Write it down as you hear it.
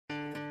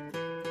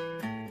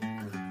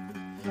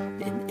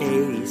In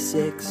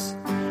 86,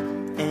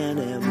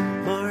 Anna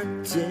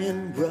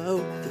Martin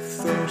wrote the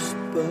first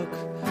book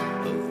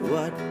of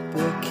what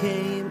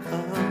became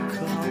a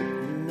cult.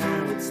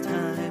 Now it's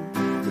time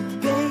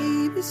for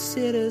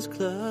Babysitter's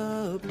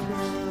Club.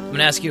 I'm going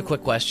to ask you a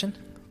quick question.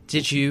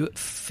 Did you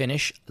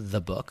finish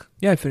the book?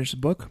 Yeah, I finished the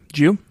book. Did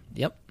you?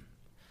 Yep.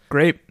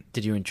 Great.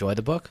 Did you enjoy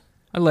the book?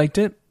 I liked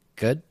it.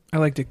 Good. I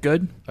liked it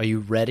good. Are you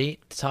ready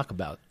to talk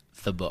about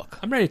the book?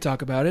 I'm ready to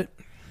talk about it.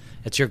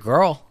 It's your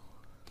girl.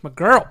 It's my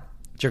girl.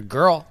 It's your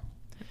girl.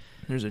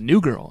 There's a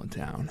new girl in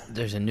town.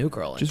 There's a new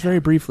girl in Just town. very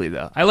briefly,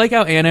 though. I like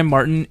how Anna M.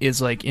 Martin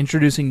is like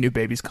introducing new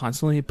babies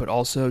constantly, but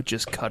also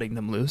just cutting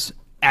them loose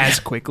as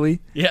quickly.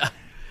 Yeah.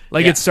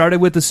 Like Yeah. it started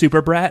with the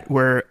Super Brat,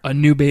 where a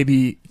new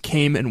baby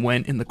came and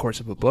went in the course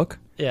of a book.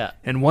 Yeah.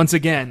 And once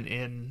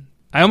again,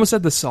 I almost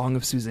said the Song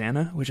of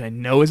Susanna, which I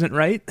know isn't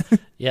right.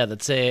 Yeah,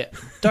 that's a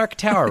Dark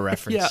Tower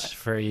reference Yeah.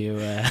 for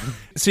you.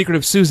 Secret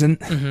of Susan.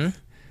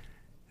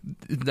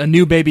 Mm-hmm. A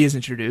new baby is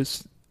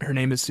introduced. Her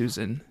name is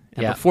Susan.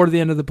 And Yeah. before the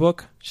end of the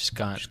book, She's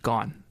gone. she's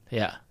gone.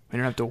 Yeah. We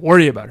don't have to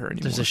worry about her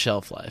anymore. There's a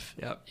shelf life.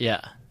 Yep.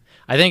 Yeah.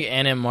 I think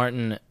Anna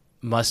Martin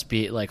must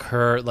be like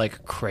her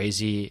like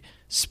crazy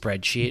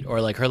spreadsheet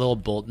or like her little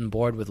bulletin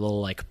board with little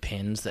like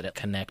pins that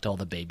connect all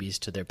the babies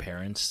to their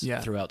parents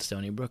Yeah. throughout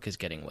Stony Brook is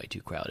getting way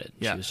too crowded.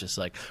 Yeah. She was just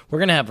like, we're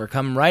going to have her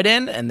come right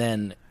in and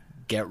then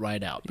get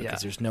right out because Yeah.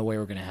 there's no way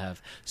we're going to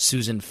have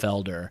Susan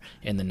Felder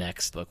in the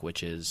next book,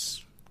 which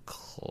is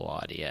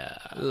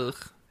Claudia. Ugh.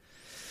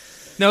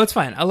 No, it's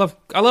fine. I love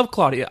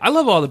Claudia. I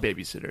love all the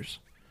babysitters.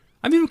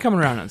 I'm even coming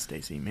around on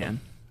Stacy, man.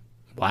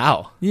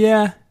 Wow.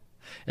 Yeah.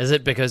 Is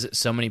it because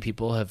so many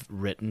people have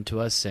written to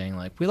us saying,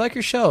 like, we like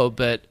your show,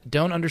 but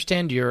don't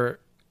understand your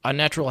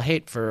unnatural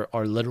hate for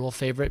our literal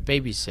favorite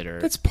babysitter?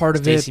 That's part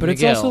of Stacey it, but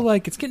it's McGill. also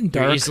like it's getting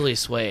You're dark. easily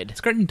swayed.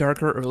 It's getting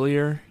darker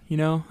earlier, you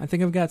know? I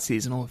think I've got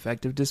seasonal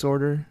affective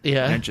disorder.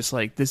 Yeah. And just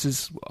like, this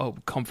is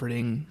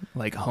comforting,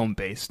 like home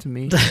base to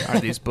me, are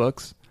these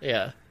books.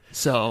 Yeah.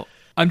 So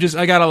I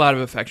got a lot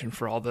of affection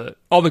for all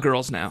the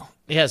girls now.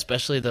 Yeah,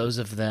 especially those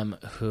of them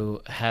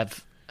who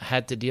have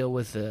had to deal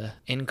with the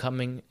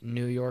incoming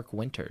New York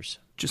winters.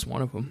 Just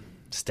one of them.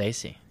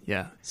 Stacy.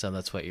 Yeah. So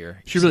that's what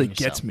you're She really seeing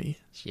gets yourself. me.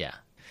 Yeah.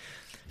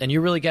 And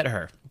you really get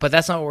her. But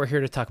that's not what we're here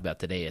to talk about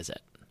today, is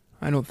it?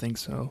 I don't think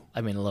so.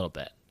 I mean, a little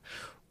bit.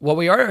 What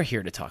we are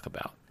here to talk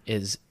about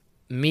is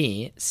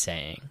me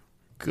saying...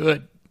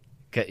 Good.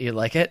 You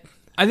like it?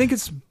 I think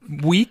it's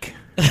weak.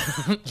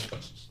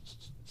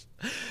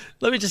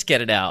 Let me just get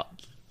it out.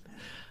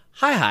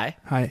 Hi,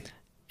 Hi.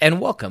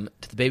 and welcome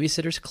to the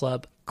Babysitters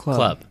Club.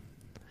 Club.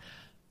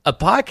 A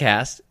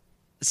podcast.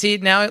 See,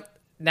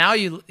 now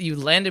you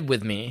landed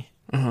with me,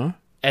 Uh-huh.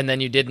 and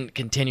then you didn't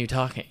continue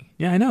talking,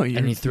 Yeah, I know.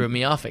 and you threw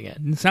me off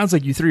again. It sounds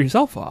like you threw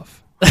yourself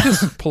off. I'm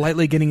just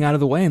politely getting out of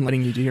the way and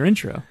letting you do your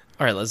intro.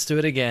 All right, let's do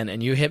it again.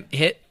 And you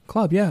hit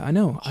Club, yeah, I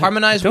know.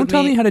 Harmonize Don't with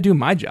tell me. me how to do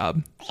my job.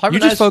 You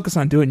Harmonize- just focus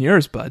on doing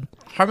yours, bud.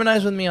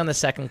 harmonize with me on the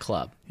second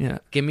club. Yeah.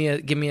 Give me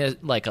a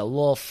like a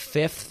little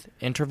fifth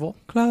interval.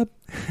 Club.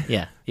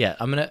 Yeah.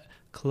 I'm gonna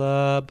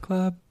club.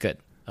 Good.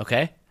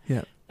 Okay.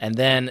 Yeah. And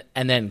then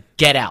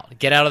get out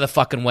of the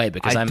fucking way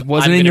because I I'm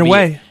wasn't I'm in gonna your be-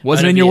 way.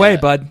 Wasn't I'm in gonna your be way, a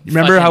bud.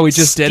 Remember how fucking we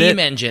just did it? Steam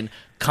engine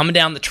coming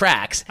down the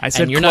tracks. I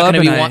said and you're club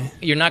not gonna and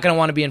you're not gonna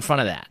want to be in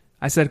front of that.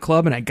 I said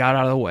club and I got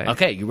out of the way.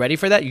 Okay, you ready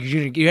for that?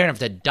 You're gonna have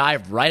to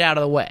dive right out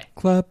of the way.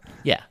 Club.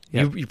 Yeah.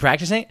 Yep. You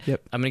practicing?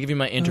 Yep. I'm gonna give you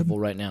my interval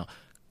right now.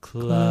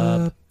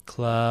 Club.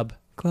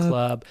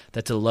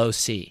 That's a low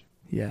C.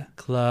 Yeah.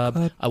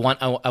 Club. I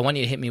want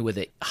you to hit me with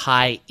a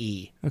high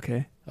E.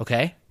 Okay.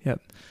 Okay? Yep.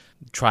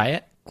 Try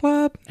it.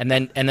 Club. And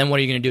then what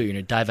are you gonna do? You're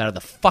gonna dive out of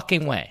the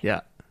fucking way.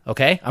 Yeah.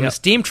 Okay? I'm a Yep.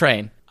 steam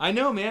train. I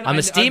know, man. I'm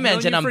a steam I've known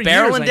engine. you I'm for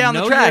barreling years. down I the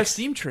know you're a tracks.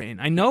 steam train.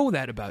 I know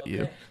that about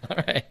you. All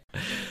right.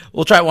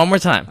 We'll try it one more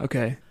time.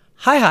 Okay.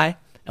 Hi,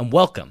 and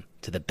welcome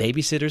to the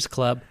Babysitters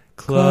Club.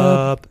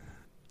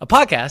 A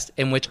podcast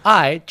in which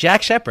I,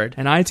 Jack Shepard,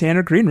 And I,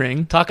 Tanner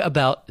Greenring. talk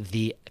about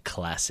the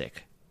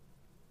classic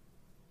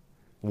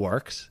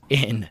works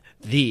in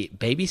the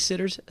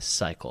Babysitter's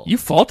cycle. You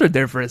faltered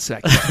there for a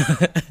second.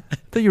 I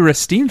thought you were a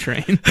steam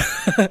train.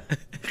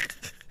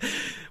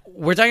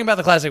 We're talking about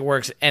the classic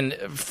works, and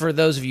for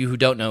those of you who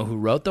don't know who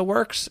wrote the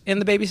works in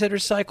the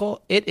Babysitter's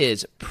cycle, it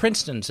is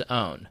Princeton's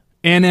own.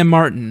 Ann M.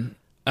 Martin.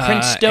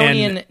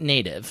 Princetonian and-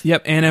 native.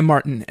 Yep, Ann M.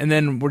 Martin. And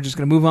then we're just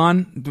going to move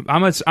on.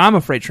 I'm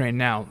a freight train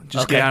now.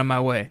 Just Okay. get out of my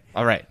way.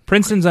 All right.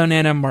 Princeton's own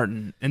Ann M.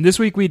 Martin. And this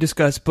week we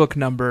discuss book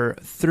number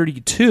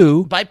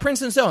 32. By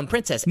Princeton's own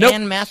Princess Nope.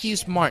 Anne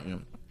Matthews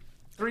Martin.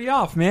 3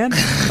 off, man. I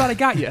thought I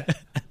got you.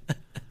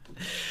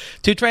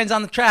 Two trains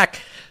on the track.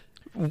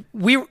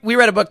 We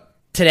read a book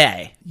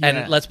today, Yeah.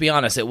 and let's be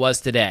honest, it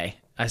was today.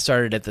 I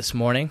started it this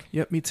morning.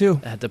 Yep, me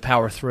too. I had to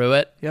power through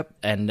it. Yep.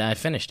 And I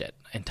finished it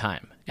in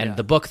time. And Yeah.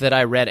 the book that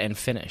I read and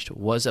finished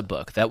was a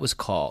book that was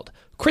called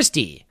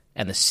Christie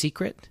and the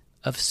Secret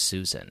of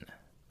Susan.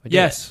 We did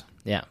Yes.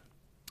 it. Yeah.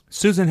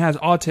 Susan has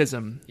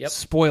autism. Yep.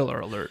 Spoiler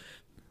alert.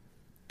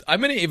 I'm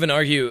going to even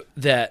argue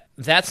that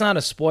that's not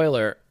a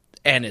spoiler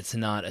and it's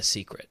not a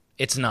secret.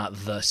 it's not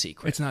the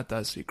secret. It's not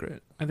the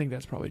secret. I think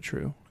that's probably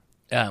true.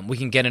 We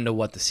can get into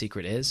what the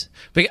secret is.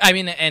 But, I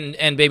mean,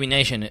 and Baby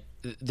Nation,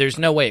 there's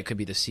no way it could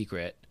be the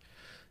secret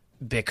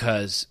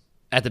because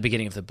at the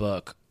beginning of the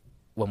book,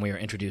 when we were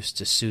introduced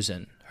to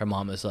Susan, her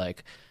mom was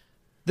like,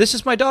 "This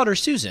is my daughter,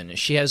 Susan.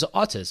 She has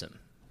autism."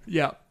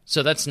 Yeah.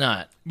 So that's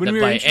not When we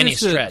by were any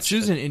introduced to stretch.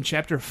 Susan in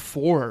chapter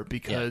 4,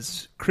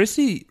 because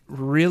Christy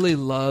really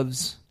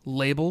loves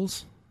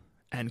labels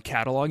and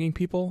cataloging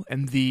people,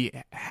 and the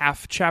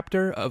half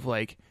chapter of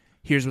like,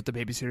 here's what the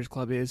Babysitters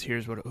Club is,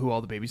 here's who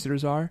all the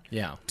babysitters are,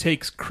 Yeah.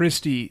 takes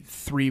Christy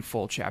 3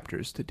 full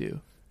chapters to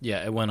do.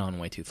 Yeah, it went on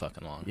way too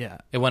fucking long. Yeah.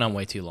 It went on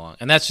way too long.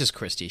 And that's just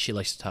Christy. She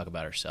likes to talk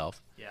about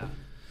herself. Yeah.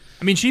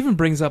 I mean, she even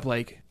brings up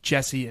like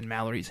Jesse and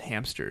Mallory's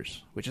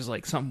hamsters, which is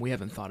like something we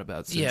haven't thought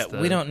about since Yeah, the...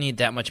 we don't need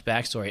that much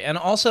backstory. And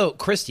also,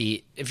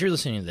 Christy, if you're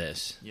listening to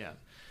this, Yeah.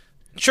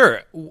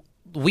 sure,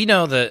 we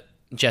know that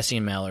Jesse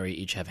and Mallory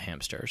each have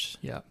hamsters.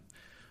 Yeah.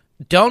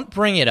 Don't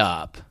bring it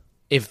up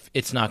if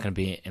it's not going to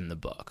be in the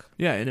book.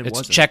 Yeah, and it It's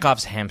wasn't.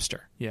 Chekhov's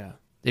hamster. Yeah.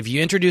 If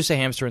you introduce a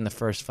hamster in the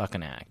first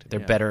fucking act, there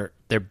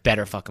Yeah.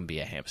 better fucking be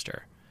a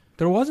hamster.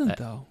 There wasn't,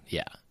 though.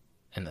 Yeah,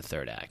 in the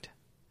third act.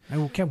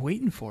 I kept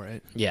waiting for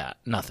it. Yeah,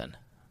 nothing.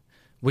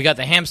 We got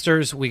the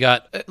hamsters. We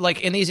got,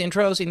 like, in these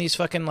intros, in these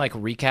fucking, like,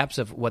 recaps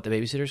of what the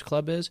Babysitters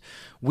Club is,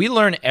 we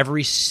learn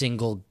every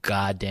single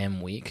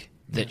goddamn week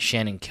that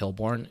Shannon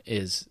Kilborn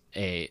is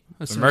a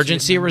Associate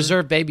emergency member.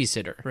 reserve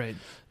babysitter. Right.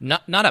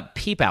 Not a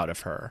peep out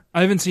of her.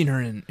 I haven't seen her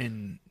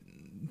in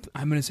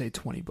I'm going to say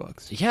 20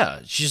 books. Yeah,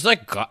 she's,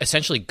 like,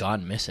 essentially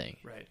gone missing.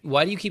 Right.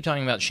 Why do you keep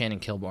talking about Shannon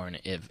Kilborn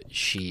if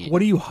she...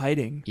 What are you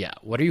hiding? Yeah,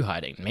 what are you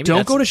hiding? Maybe Don't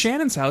that's- go to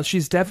Shannon's house.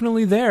 She's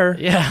definitely there.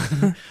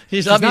 Yeah,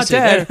 she's not obviously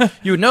dead. there.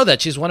 You would know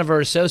that she's one of our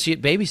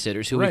associate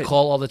babysitters who we Right.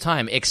 call all the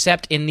time,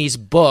 except in these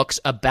books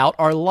about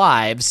our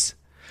lives,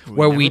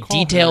 where we never call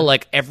detail her.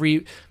 like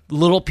every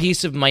little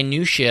piece of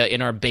minutia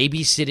in our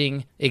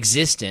babysitting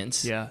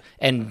existence. Yeah.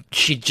 and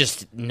she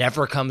just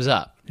never comes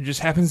up. There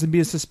just happens to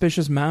be a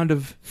suspicious mound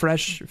of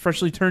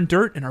freshly turned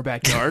dirt in our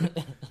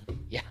backyard.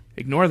 Yeah,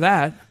 Ignore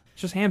that.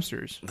 It's just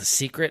hamsters. the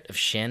secret of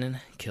Shannon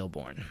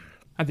Kilborn.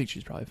 I think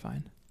she's probably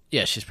fine.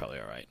 Yeah, she's probably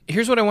all right.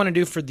 Here's what I want to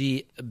do for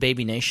the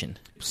Baby Nation.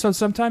 So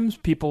sometimes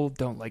people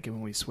don't like it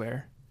when we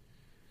swear.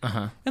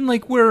 Uh-huh. And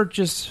like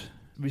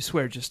we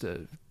swear just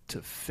to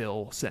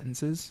fill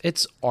sentences.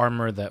 It's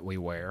armor that we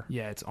wear.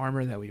 Yeah, it's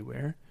armor that we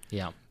wear.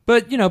 Yeah.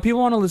 But, people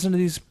want to listen to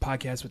these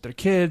podcasts with their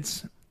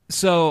kids.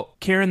 So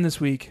Karen this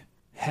week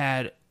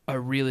had a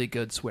really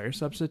good swear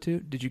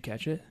substitute. Did you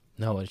catch it?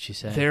 No, what did she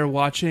say? They're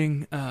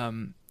watching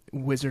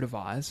Wizard of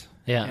Oz.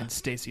 Yeah. And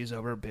Stacy is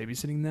over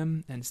babysitting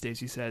them. And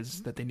Stacy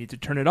says that they need to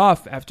turn it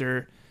off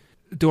after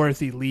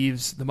Dorothy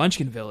leaves the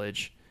Munchkin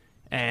Village.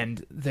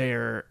 And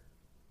they're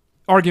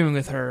arguing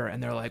with her.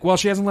 And they're like, well,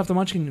 she hasn't left the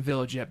Munchkin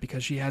Village yet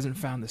because she hasn't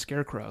found the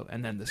Scarecrow.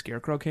 And then the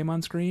Scarecrow came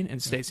on screen.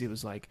 And Stacy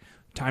was like,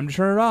 time to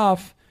turn it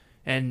off.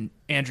 And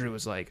Andrew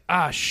was like,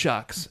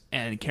 shucks.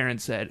 And Karen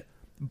said,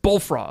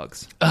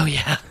 bullfrogs. Oh,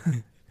 yeah.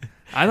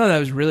 I thought that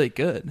was really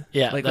good.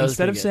 Yeah, like that was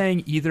instead of pretty good.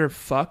 saying either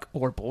fuck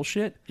or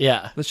bullshit,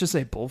 Yeah. let's just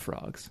say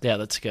bullfrogs. Yeah,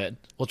 that's good.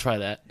 We'll try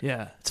that.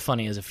 Yeah, It's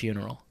funny as a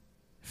funeral.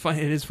 It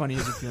is funny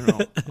as a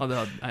funeral.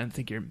 Although I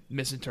think you're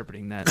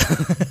misinterpreting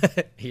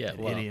that Yeah,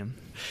 well. idiom.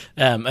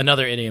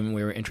 Another idiom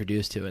we were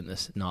introduced to in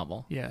this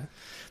novel Yeah.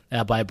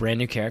 by a brand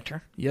new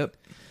character. Yep.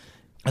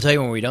 I'll tell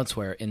you when we don't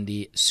swear in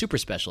the super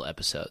special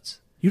episodes.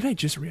 You know what I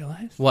just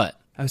realized? What?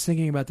 I was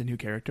thinking about the new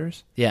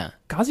characters. Yeah.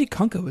 Ghazi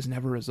Kunkka was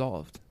never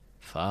resolved.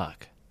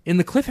 Fuck. In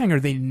the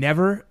cliffhanger, they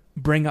never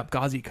bring up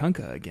Ghazi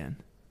Kunkka again.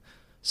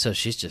 So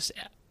she's just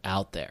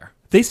out there.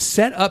 They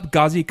set up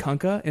Ghazi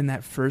Kunkka in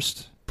that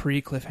first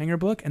pre-cliffhanger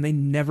book, and they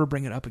never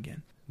bring it up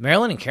again.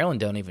 Marilyn and Carolyn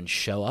don't even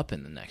show up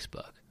in the next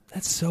book.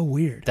 That's so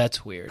weird.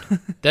 That's weird.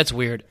 That's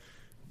weird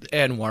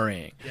and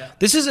worrying. Yeah.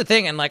 This is a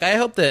thing, and like I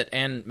hope that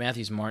Anne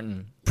Matthews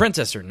Martin,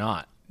 princess or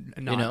not,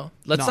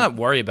 let's not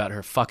worry about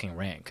her fucking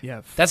rank.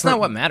 Yeah, that's not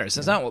what matters.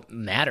 That's not what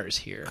matters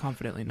here.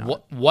 Confidently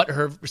not. What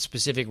her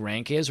specific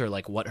rank is, or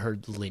like what her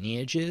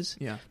lineage is.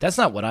 Yeah. That's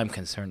not what I'm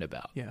concerned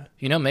about. Yeah.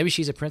 Maybe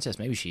she's a princess,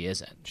 maybe she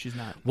isn't. She's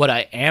not. What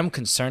I am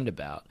concerned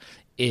about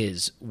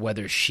is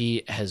whether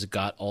she has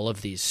got all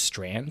of these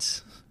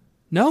strands.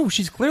 No,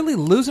 she's clearly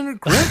losing her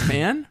grip,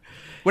 man.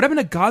 What happened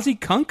to Ghazi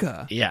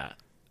Kunkka? Yeah.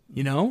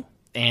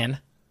 Anne?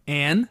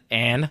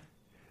 Anne,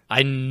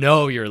 I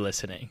know you're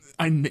listening.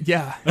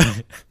 Yeah.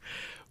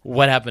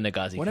 What happened to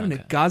Ghazi What Kunkka? happened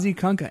to Ghazi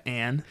Kunkka,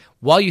 Anne?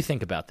 While you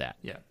think about that,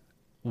 Yeah.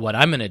 what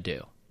I'm going to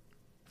do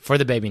for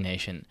the Baby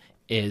Nation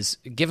is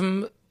give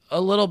them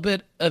a little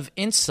bit of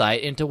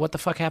insight into what the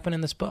fuck happened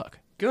in this book.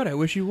 Good, I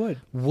wish you would.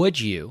 Would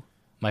you,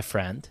 my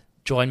friend,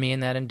 join me in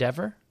that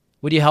endeavor?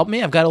 Would you help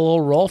me? I've got a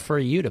little role for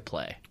you to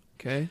play.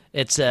 Okay.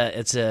 It's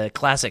a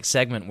classic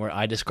segment where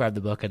I describe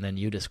the book and then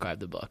you describe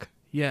the book.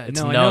 Yeah,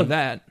 It's I know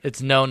that.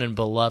 It's known and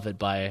beloved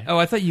by... Oh,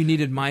 I thought you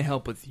needed my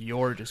help with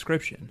your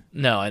description.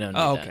 No, I don't need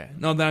Oh, that. okay.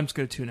 No, then I'm just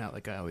going to tune out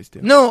like I always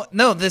do. No,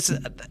 this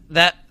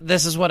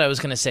is what I was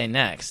going to say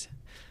next.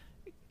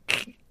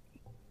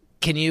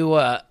 Can you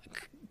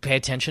pay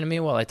attention to me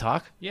while I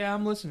talk? Yeah,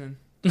 I'm listening.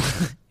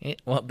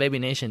 Well, Baby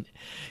Nation,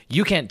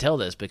 you can't tell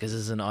this because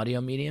it's an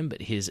audio medium,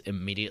 but he's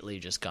immediately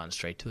just gone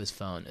straight to his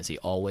phone, as he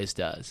always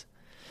does.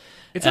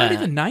 It's already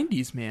the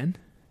 90s, man.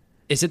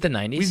 Is it the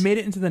 90s? We've made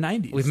it into the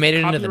 90s. We've made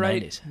it into the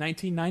Copyright 90s.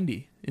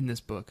 1990 in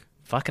this book.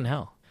 Fucking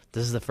hell.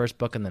 This is the first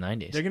book in the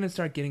 90s. They're going to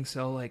start getting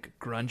so, like,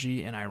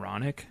 grungy and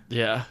ironic.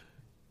 Yeah.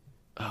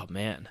 Oh,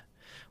 man.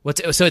 So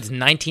it's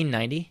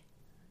 1990?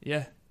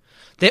 Yeah.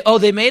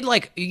 They made,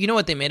 like, you know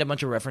what? They made a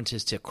bunch of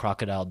references to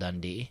Crocodile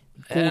Dundee.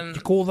 You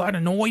call that a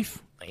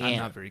knife? Yeah. I'm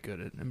not very good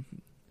at it.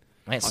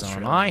 That's not a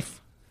Australian.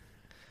 knife.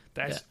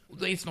 That's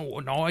not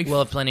a knife. We'll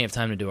have plenty of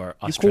time to do our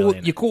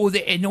Australian. You call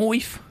it a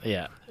knife?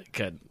 Yeah,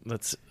 good.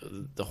 That's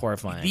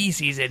horrifying.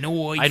 This is a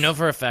knife. I know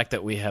for a fact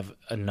that we have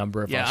a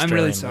number of Yeah, Australian I'm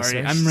really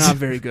sorry. listeners. I'm not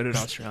very good at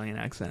Australian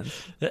accents.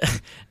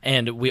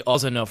 And we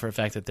also know for a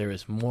fact that there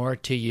is more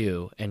to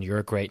you and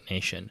your great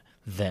nation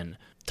than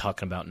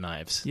talking about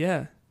knives.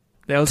 Yeah.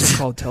 They also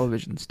call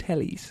televisions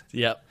tellies.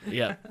 Yep.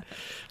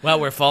 Well,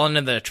 we're falling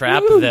into the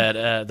trap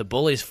that the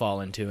bullies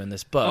fall into in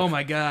this book. Oh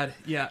my god.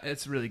 Yeah,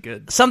 it's really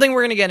good. Something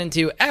we're going to get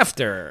into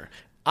after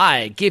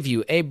I give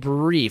you a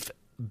brief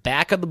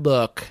back of the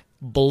book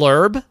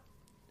blurb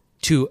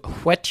to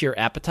whet your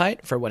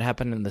appetite for what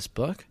happened in this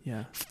book.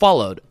 Yeah.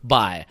 Followed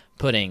by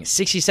putting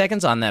 60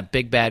 seconds on that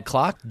big bad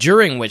clock,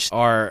 during which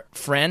our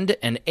friend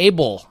and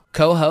able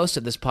co-host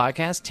of this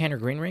podcast, Tanner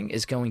Greenring,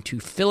 is going to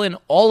fill in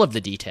all of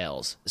the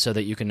details so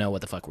that you can know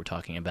what the fuck we're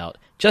talking about,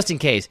 just in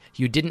case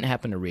you didn't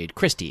happen to read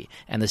Christie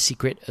and the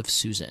Secret of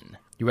Susan.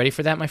 You ready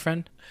for that, my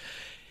friend?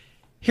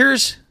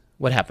 Here's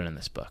what happened in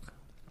this book.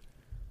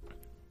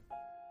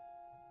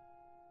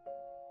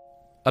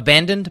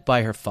 Abandoned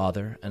by her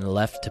father and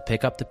left to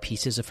pick up the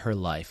pieces of her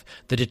life,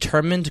 the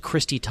determined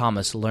Christy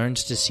Thomas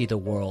learns to see the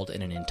world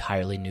in an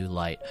entirely new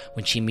light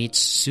when she meets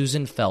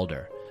Susan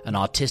Felder, an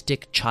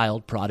autistic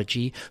child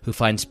prodigy who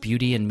finds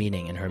beauty and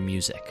meaning in her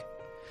music.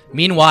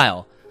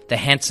 Meanwhile, the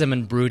handsome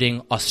and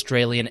brooding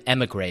Australian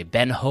emigre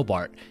Ben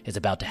Hobart is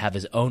about to have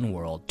his own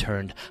world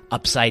turned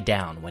upside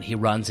down when he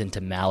runs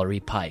into Mallory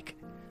Pike.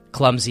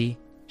 Clumsy,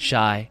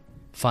 shy,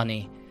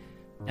 funny,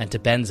 and to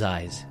Ben's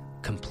eyes,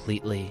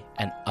 completely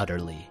and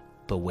utterly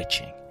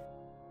bewitching.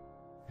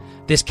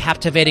 This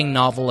captivating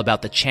novel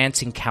about the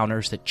chance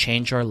encounters that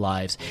change our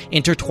lives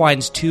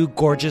intertwines two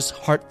gorgeous,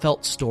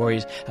 heartfelt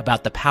stories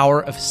about the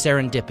power of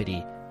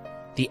serendipity,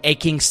 the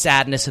aching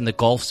sadness and the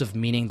gulfs of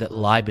meaning that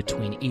lie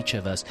between each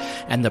of us,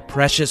 and the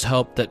precious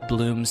hope that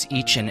blooms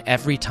each and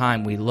every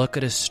time we look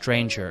at a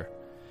stranger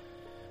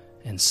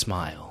and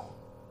smile.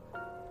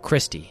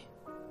 Christie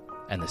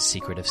and the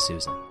Secret of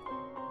Susan.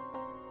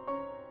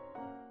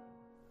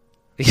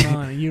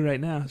 On you right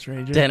now,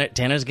 stranger.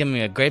 Tanner's giving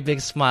me a great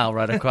big smile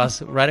right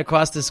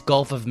across this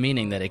gulf of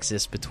meaning that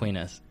exists between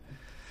us.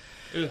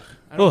 Ugh,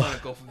 I don't want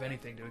a gulf of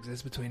anything to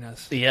exist between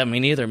us. Yeah,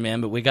 me neither,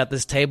 man. But we got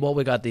this table,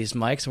 we got these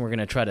mics, and we're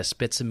gonna try to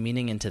spit some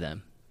meaning into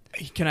them.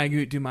 Can I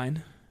do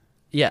mine?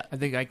 Yeah. I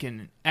think I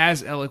can,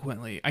 as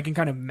eloquently, I can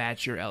kind of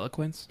match your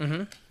eloquence.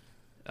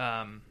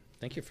 Mm-hmm.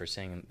 Thank you for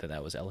saying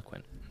that was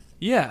eloquent.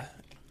 Yeah.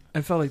 I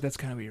felt like that's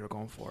kind of what you were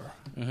going for.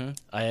 Mm-hmm.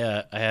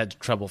 I had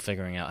trouble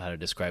figuring out how to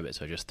describe it,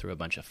 so I just threw a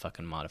bunch of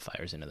fucking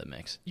modifiers into the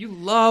mix. You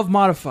love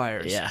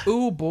modifiers. Yeah.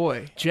 Ooh,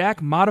 boy.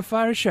 Jack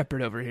Modifier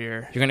Shepherd over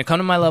here. You're going to come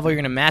to my level, you're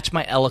going to match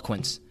my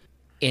eloquence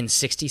in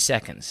 60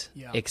 seconds.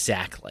 Yeah.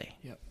 Exactly.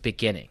 Yep.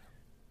 Beginning.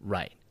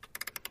 Right.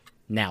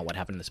 Now, what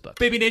happened in this book?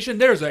 Baby Nation,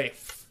 there's a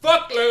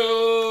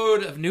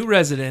fuckload of new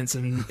residents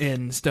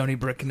in Stony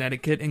Brook,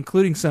 Connecticut,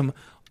 including some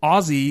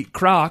Aussie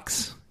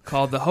Crocs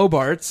called the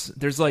Hobarts.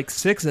 There's like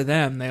 6 of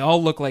them. They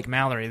all look like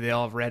Mallory. They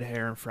all have red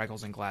hair and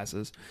freckles and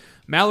glasses.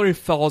 Mallory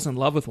falls in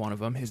love with one of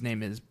them. His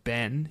name is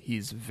Ben.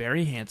 He's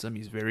very handsome.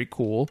 He's very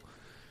cool.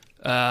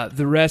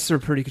 The rest are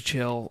pretty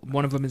chill.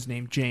 One of them is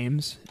named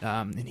James,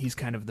 and he's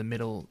kind of the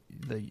middle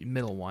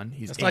one.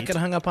 He's Let's 8. not get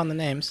hung up on the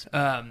names.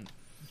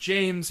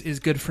 James is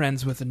good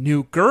friends with a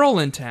new girl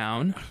in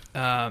town.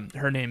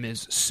 Her name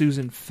is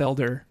Susan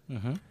Felder,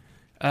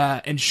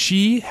 and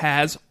she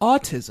has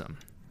autism.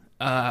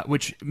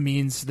 Which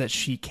means that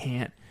she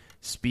can't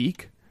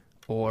speak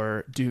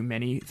or do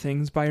many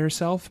things by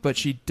herself, but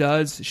she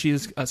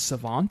is a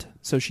savant,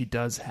 so she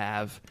does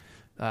have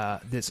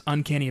this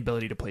uncanny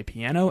ability to play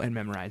piano and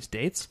memorize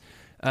dates.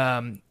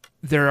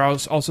 There are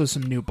also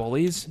some new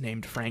bullies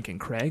named Frank and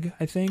Craig,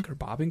 I think, or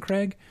Bob and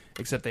Craig,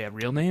 except they have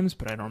real names,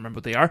 but I don't remember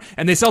what they are.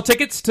 And they sell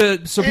tickets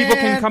so people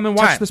can come and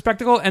watch the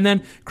spectacle, and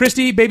then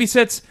Christy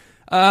babysits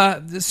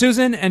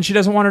Susan, and she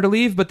doesn't want her to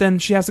leave, but then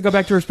she has to go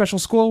back to her special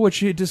school, which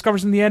she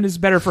discovers in the end is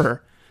better for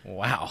her.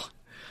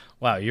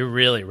 Wow, you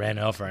really ran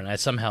over, and I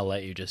somehow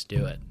let you just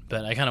do it.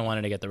 But I kind of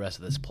wanted to get the rest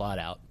of this plot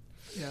out.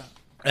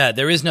 Yeah.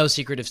 There is no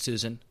Secret of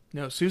Susan.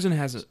 No, Susan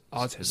has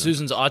autism.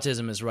 Susan's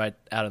autism is right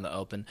out in the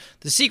open.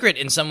 The secret,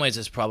 in some ways,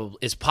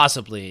 is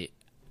possibly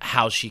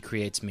how she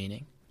creates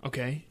meaning.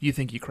 Okay, you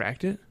think you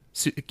cracked it?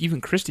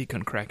 Even Christy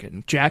couldn't crack it.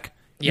 And Jack,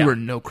 Yeah. you are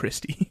no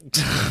Christy.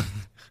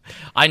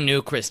 I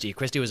knew Christy.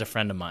 Christy was a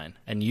friend of mine.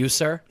 And you,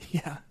 sir?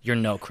 Yeah. You're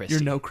no Christy.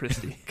 You're no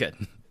Christy. Good.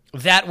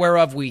 That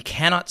whereof we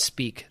cannot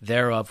speak,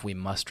 thereof we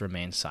must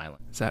remain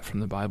silent. Is that from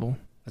the Bible?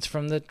 That's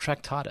from the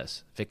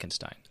Tractatus,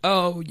 Wittgenstein.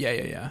 Oh,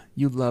 yeah.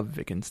 You love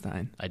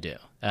Wittgenstein. I do.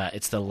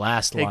 It's the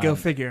last Hey, line. go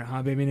figure,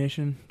 huh, Baby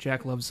Nation?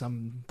 Jack loves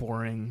some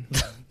boring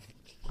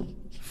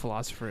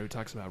philosopher who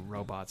talks about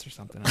robots or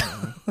something. I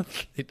don't know.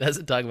 He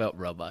doesn't talk about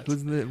robots.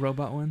 Who's the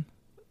robot one?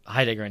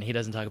 Heidegger, and he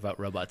doesn't talk about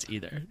robots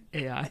either.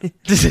 AI.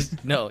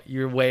 No,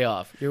 you're way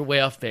off. You're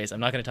way off base. I'm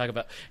not going to talk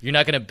about. You're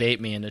not going to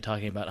bait me into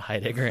talking about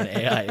Heidegger and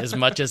AI as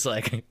much as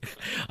like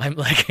I'm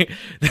like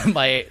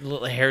my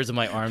little hairs of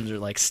my arms are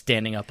like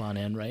standing up on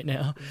end right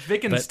now.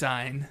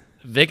 Wittgenstein.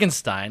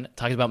 Wittgenstein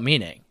talks about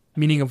meaning.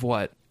 Meaning of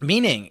what?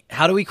 Meaning.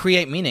 How do we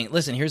create meaning?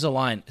 Listen, here's a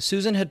line.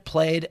 Susan had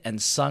played and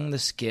sung the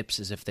skips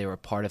as if they were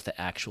part of the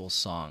actual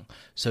song,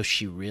 so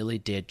she really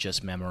did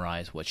just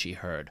memorize what she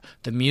heard.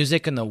 The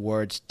music and the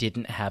words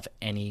didn't have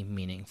any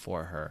meaning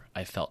for her.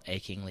 I felt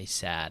achingly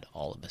sad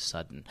all of a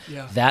sudden.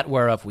 Yeah. That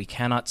whereof we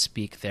cannot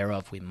speak,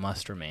 thereof we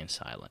must remain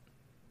silent.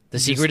 The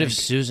secret of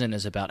Susan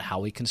is about how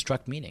we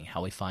construct meaning,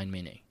 how we find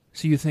meaning.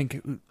 So you think...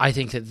 I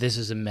think that this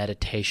is a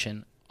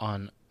meditation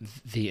on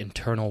the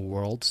internal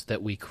worlds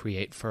that we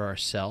create for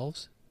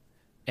ourselves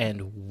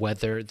and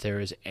whether there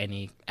is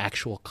any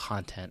actual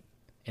content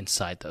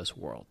inside those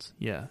worlds.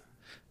 Yeah.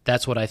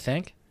 That's what I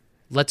think.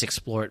 Let's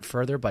explore it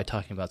further by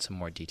talking about some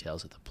more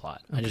details of the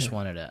plot. Okay. I just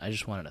wanted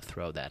to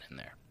throw that in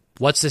there.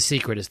 What's the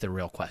secret is the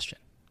real question.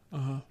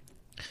 Uh-huh.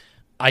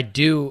 I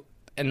do,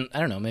 and I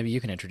don't know, maybe you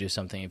can introduce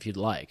something if you'd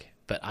like,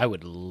 but I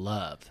would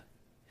love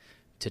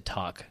to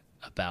talk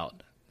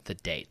about the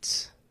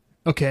dates.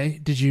 Okay.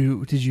 Did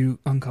you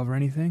uncover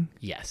anything?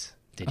 Yes.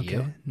 Did Okay.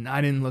 you? No,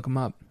 I didn't look them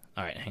up.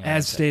 All right, hang on.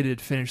 As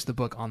stated, finished the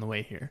book on the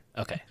way here.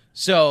 Okay.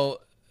 So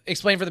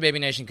explain for the Baby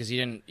Nation because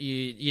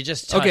you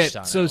just touched on it a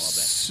little bit.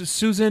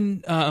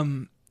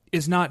 Susan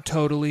is not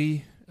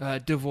totally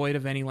devoid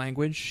of any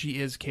language. She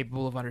is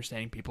capable of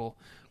understanding people.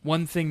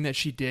 One thing that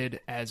she did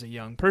as a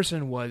young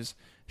person was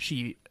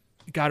she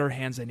got her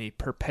hands on a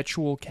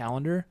perpetual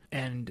calendar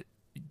and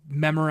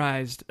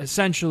memorized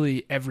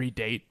essentially every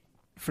date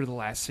for the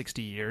last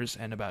 60 years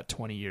and about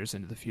 20 years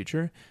into the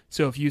future.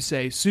 So if you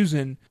say,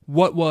 Susan,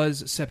 what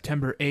was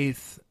September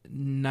 8th,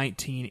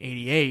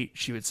 1988?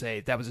 She would say,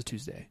 that was a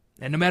Tuesday.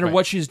 And no matter Right.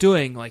 what she's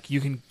doing, like you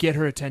can get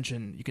her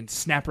attention, you can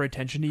snap her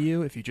attention to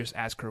you if you just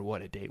ask her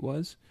what a date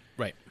was.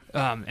 Right.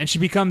 And she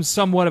becomes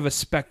somewhat of a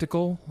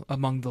spectacle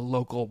among the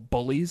local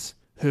bullies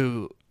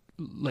who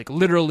like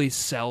literally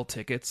sell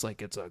tickets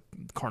like it's a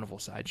carnival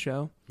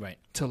sideshow Right.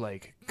 to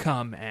like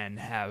come and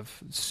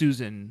have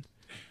Susan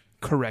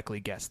correctly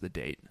guess the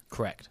date.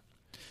 Correct.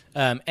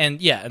 And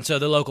so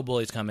the local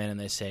bullies come in and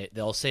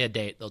they'll say a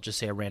date, they'll just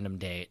say a random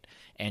date,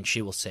 and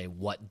she will say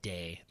what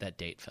day that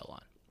date fell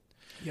on.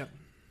 Yep.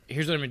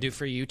 Here's what I'm gonna do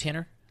for you,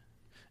 Tanner.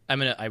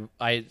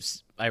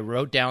 I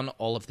wrote down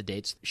all of the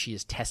dates she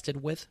is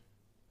tested with,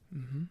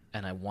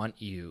 and I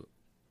want you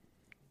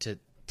to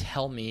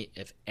tell me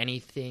if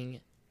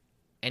anything,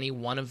 any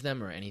one of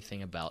them or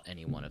anything about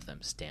any one of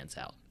them stands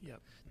out.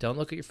 Yep. Don't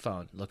look at your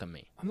phone. Look at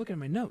me. I'm looking at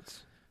my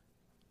notes.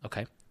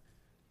 Okay.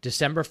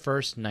 December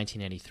 1st,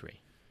 1983.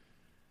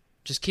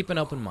 Just keep an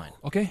open mind.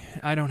 Okay,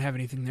 I don't have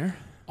anything there.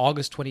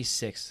 August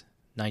 26th,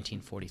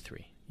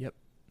 1943. Yep.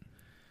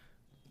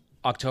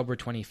 October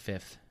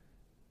 25th,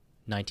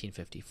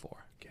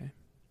 1954. Okay.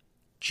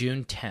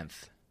 June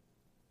 10th,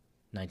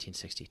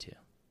 1962.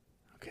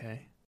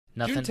 Okay.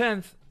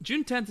 Nothing.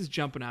 June 10th is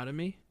jumping out at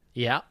me.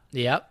 Yeah.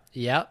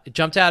 It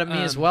jumped out at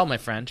me as well, my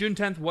friend. June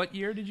 10th, what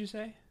year did you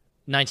say?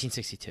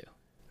 1962.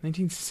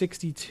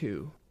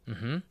 1962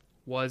 Mm-hmm.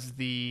 was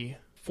the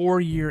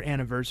 4-year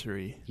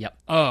anniversary Yep.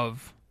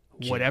 of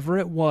whatever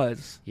it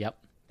was Yep.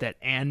 that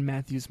Anne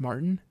Matthews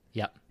Martin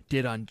Yep.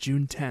 did on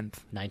June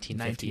 10th,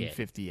 1958.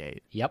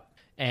 1958. Yep.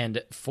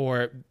 And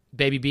for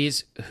Baby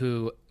Bees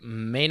who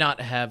may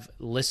not have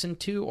listened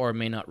to or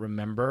may not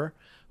remember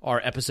our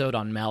episode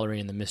on Mallory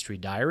and the Mystery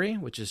Diary,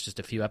 which is just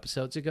a few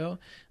episodes ago,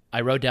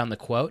 I wrote down the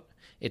quote.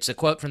 It's a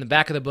quote from the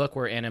back of the book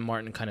where Anna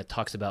Martin kind of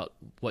talks about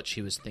what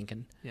she was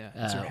thinking Yeah,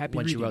 it's her happy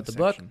when she reading wrote the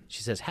section. book.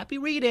 She says, "Happy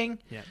reading."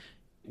 Yeah.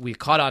 We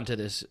caught on to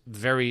this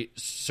very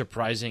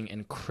surprising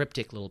and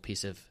cryptic little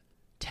piece of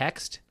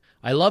text.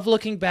 I love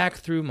looking back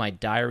through my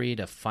diary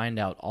to find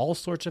out all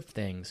sorts of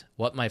things,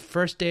 what my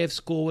first day of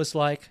school was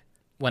like,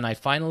 when I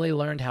finally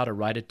learned how to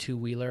ride a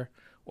two-wheeler,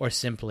 or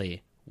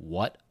simply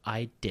what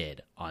I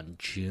did on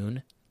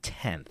June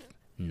 10th,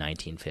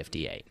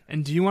 1958.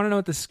 And do you want to know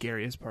what the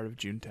scariest part of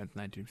June 10th,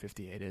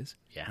 1958 is?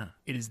 Yeah.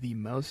 It is the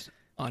most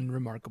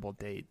unremarkable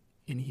date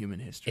in human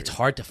history. It's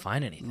hard to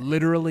find anything.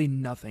 Literally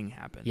nothing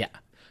happened. Yeah.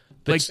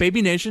 Like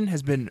Baby Nation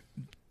has been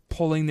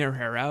pulling their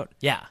hair out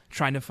Yeah.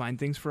 trying to find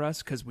things for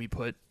us because we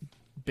put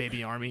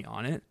Baby Army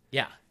on it.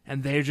 Yeah.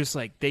 And they're just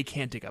like, they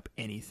can't dig up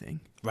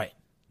anything. Right.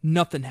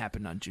 Nothing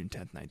happened on June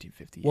 10th,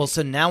 1958. Well,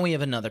 so now we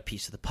have another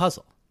piece of the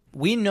puzzle.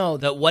 We know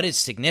that what is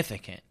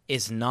significant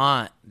is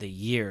not the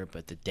year,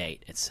 but the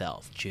date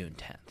itself, June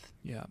 10th,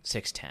 yeah.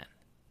 6/10.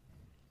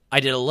 I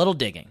did a little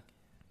digging.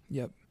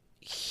 Yep.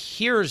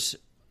 Here's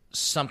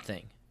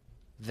something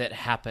that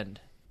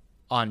happened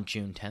on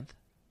June 10th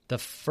The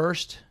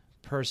first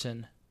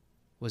person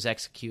was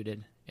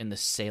executed in the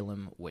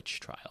Salem witch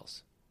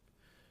trials.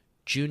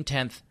 June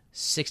 10th,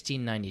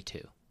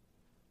 1692.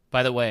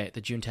 By the way,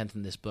 the June 10th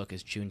in this book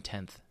is June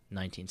 10th,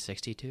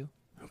 1962.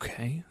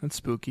 Okay, that's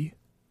spooky.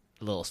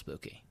 A little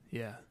spooky.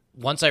 Yeah.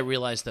 Once I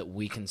realized that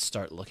we can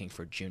start looking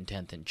for June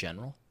 10th in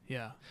general,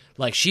 Yeah.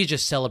 like she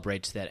just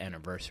celebrates that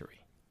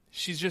anniversary.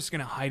 She's just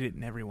gonna hide it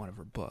in every one of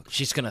her books.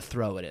 She's going to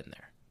throw it in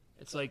there.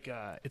 It's like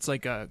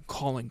a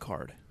calling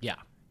card. Yeah.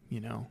 You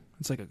know,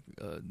 it's like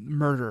a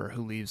murderer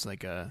who leaves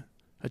like a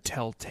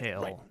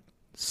telltale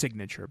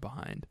signature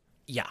behind.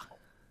 Yeah.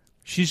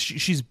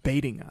 She's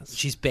baiting us.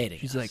 She's baiting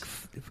She's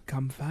us. like,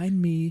 come find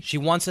me. She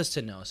wants us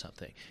to know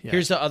something. Yeah.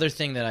 Here's the other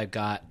thing that I've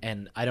got,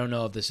 and I don't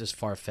know if this is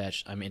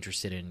far-fetched. I'm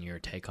interested in your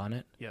take on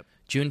it. Yep.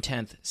 June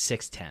 10th,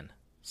 6:10.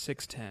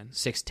 6:10.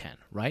 6:10,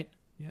 right?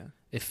 Yeah.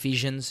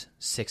 Ephesians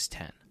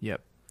 6:10.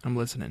 Yep. I'm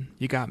listening.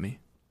 You got me.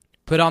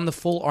 Put on the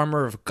full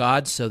armor of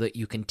God so that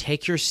you can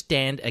take your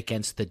stand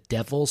against the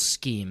devil's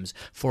schemes,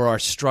 for our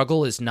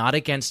struggle is not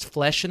against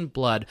flesh and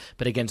blood,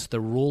 but against the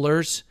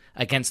rulers,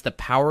 against the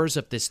powers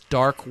of this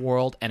dark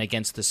world, and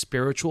against the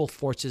spiritual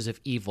forces of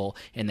evil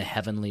in the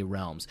heavenly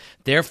realms.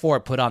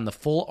 Therefore, put on the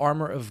full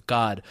armor of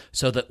God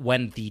so that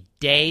when the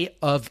day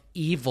of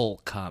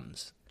evil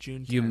comes,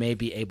 June 10th. you may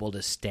be able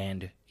to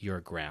stand your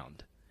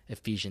ground.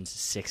 Ephesians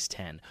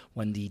 6:10.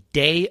 When the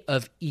day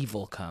of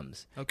evil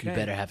comes, Okay. you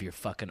better have your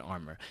fucking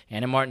armor.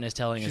 Anna Martin is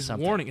telling us She's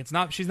something. warning.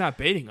 She's not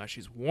baiting us.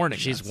 She's warning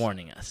us. She's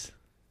warning us.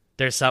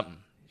 There's something.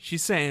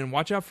 She's saying,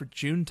 watch out for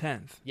June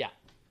 10th. Yeah.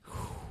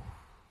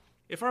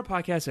 If our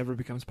podcast ever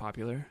becomes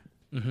popular,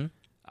 Mm-hmm.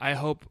 I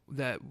hope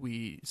that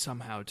we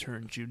somehow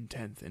turn June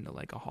 10th into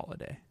like a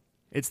holiday.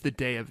 It's the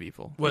day of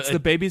evil. Well, it's the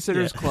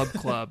Babysitters yeah.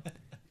 Club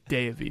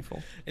day of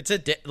evil. It's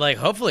like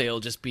hopefully it'll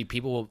just be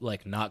people will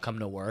like not come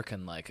to work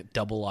and like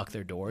double lock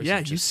their doors. Yeah,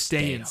 and you just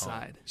stay at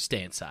inside. home.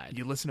 Stay inside.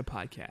 You listen to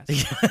podcasts.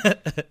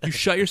 You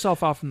shut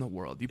yourself off from the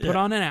world. You put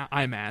on an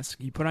eye mask.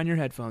 You put on your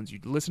headphones.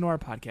 You listen to our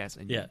podcast,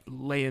 and you Yeah.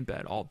 lay in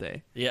bed all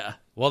day. Yeah.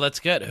 Well, that's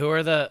good. Who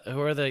are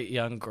the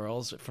young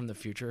girls from the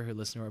future who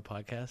listen to our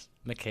podcast?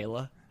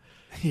 Michaela.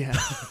 Yeah.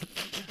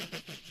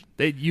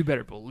 You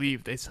better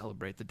believe they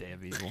celebrate the day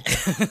of evil.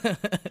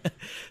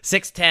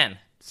 6:10.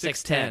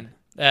 6:10.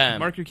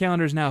 Mark your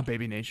calendars now,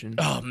 Baby Nation.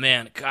 Oh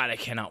man, God, I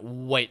cannot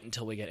wait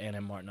until we get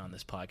Anna Martin on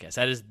this podcast.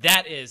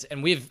 That is,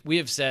 and we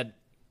have said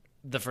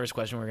the first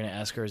question we're going to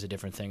ask her is a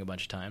different thing a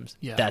bunch of times.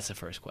 Yeah. That's the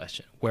first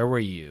question. Where were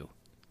you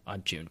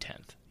on June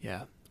 10th?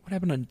 Yeah. What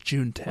happened on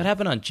June 10th? What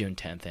happened on June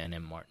 10th, Anna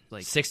Martin?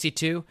 Like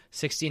 62,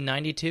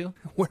 1692?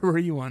 Where were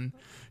you on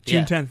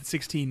June Yeah. 10th,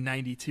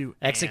 1692?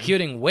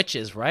 Executing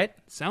witches, right?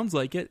 Sounds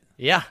like it.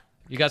 Yeah.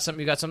 You got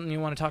something you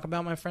want to talk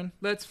about, my friend?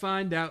 Let's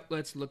find out.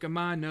 Let's look at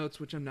my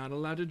notes, which I'm not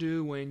allowed to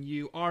do when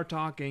you are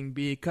talking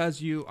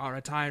because you are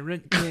a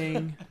tyrant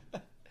king.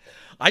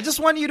 I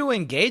just want you to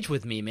engage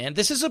with me, man.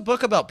 This is a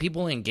book about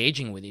people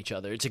engaging with each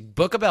other. It's a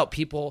book about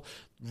people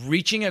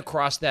reaching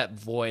across that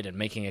void and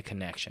making a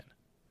connection.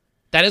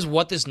 That is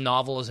what this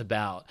novel is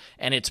about,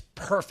 and it's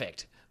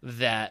perfect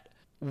that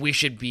we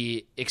should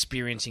be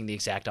experiencing the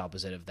exact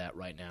opposite of that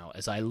right now.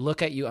 As I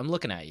look at you, I'm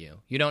looking at you.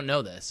 You don't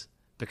know this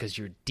because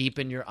you're deep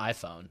in your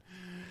iPhone.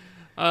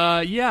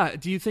 Yeah.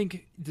 Do you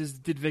think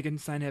did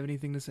Wittgenstein have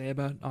anything to say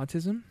about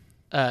autism?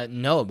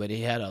 No, but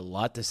he had a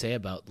lot to say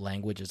about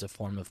language as a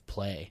form of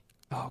play.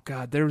 Oh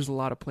God, there was a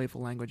lot of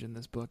playful language in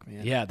this book,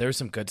 man. Yeah, there's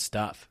some good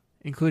stuff.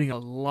 Including a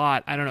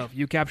lot. I don't know if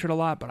you captured a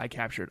lot, but I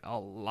captured a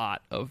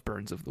lot of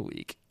burns of the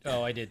week.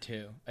 Oh, I did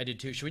too.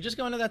 Should we just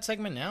go into that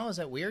segment now? Is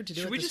that weird to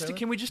do?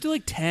 Can we just do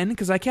like 10?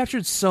 Because I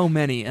captured so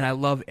many, and I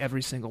love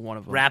every single one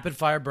of them. Rapid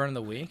fire burn of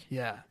the week?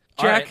 Yeah.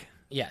 All Jack, right.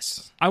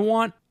 Yes. I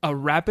want a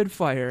rapid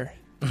fire.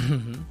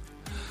 Burn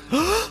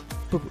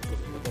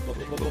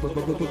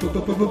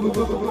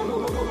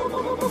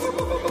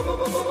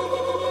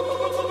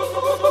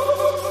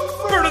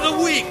of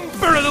the week!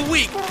 Burn of the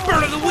week!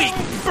 Burn of the week!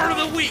 Burn of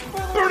the week!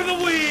 Burn of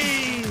the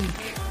week!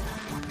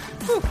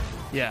 Whew.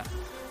 Yeah.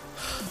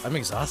 I'm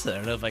exhausted. I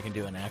don't know if I can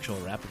do an actual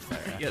rapid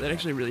fire. Yeah, that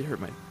actually really hurt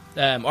my...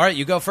 All right,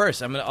 you go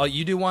first.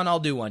 You do one, I'll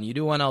do one. You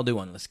do one, I'll do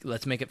one.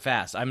 Let's make it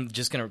fast. I'm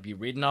just gonna be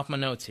reading off my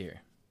notes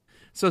here.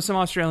 So some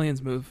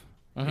Australians move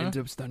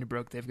into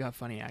Stony-Brook. They've got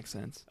funny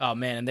accents. Oh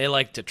man, and they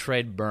like to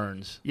trade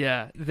burns.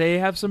 Yeah, they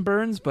have some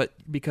burns, but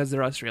because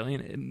they're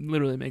Australian, it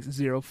literally makes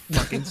zero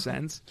fucking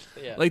sense.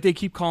 Yeah. Like they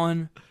keep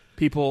calling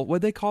people,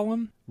 what'd they call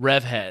them?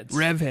 Rev heads.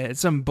 Rev heads.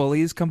 Some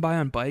bullies come by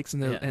on bikes,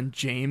 and Yeah. and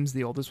James,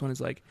 the oldest one,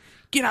 is like,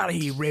 "Get out of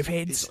here, rev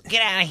heads!"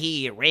 Get out of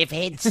here, rev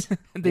heads.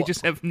 And they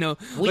just have no.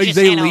 We Like just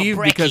they had a leave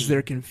brekkie. because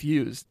they're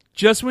confused.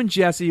 Just when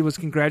Jessie was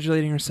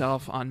congratulating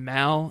herself on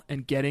Mal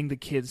and getting the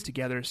kids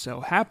together so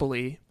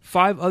happily,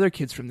 5 other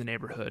kids from the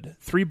neighborhood,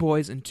 3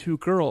 boys and 2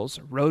 girls,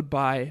 rode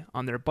by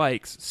on their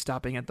bikes,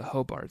 stopping at the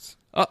Hobarts.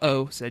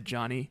 "Uh-oh," said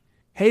Johnny.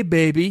 "Hey,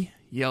 baby,"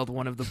 yelled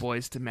one of the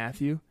boys to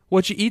Matthew.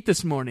 "What you eat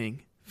this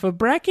morning? For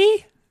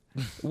brekkie?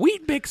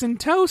 Wheat Bix and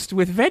toast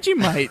with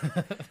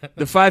Vegemite."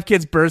 The 5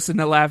 kids burst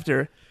into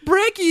laughter.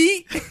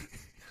 "Brekkie?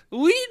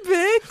 Wheat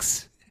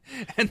Bix?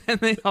 And then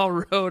they all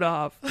rode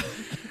off.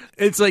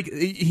 It's like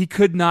he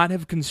could not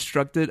have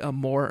constructed a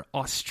more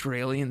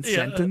Australian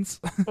sentence.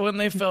 When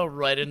they fell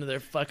right into their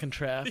fucking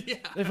trap. Yeah.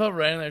 They fell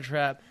right in their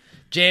trap.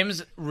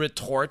 James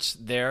retorts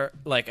there,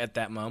 like, at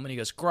that moment. He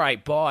goes,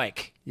 great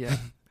bike. Yeah.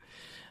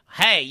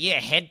 Hey, you a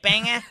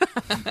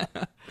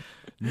headbanger?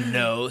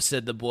 No,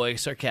 said the boy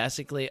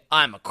sarcastically.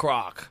 I'm a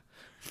croc.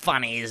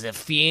 Funny as a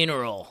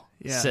funeral,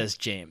 says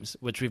James,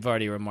 which we've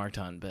already remarked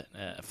on, but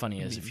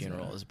funny as a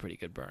funeral is a pretty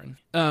good burn.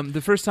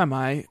 The first time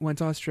I went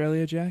to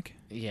Australia, Jack,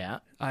 Yeah.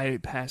 I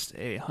passed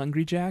a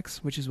Hungry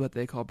Jack's, which is what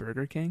they call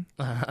Burger King.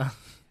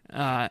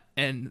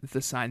 And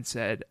the sign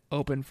said,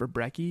 open for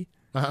brekkie.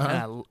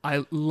 And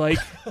I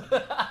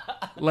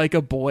like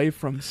a boy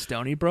from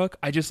Stony Brook,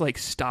 I just like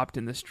stopped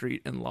in the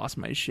street and lost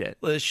my shit.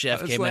 The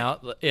chef came like,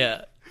 out.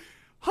 Yeah.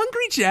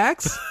 Hungry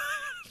Jack's?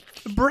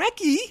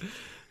 Brekkie?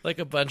 Like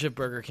a bunch of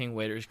Burger King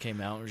waiters came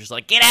out and were just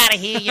like, get out of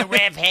here, you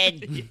rev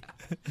head.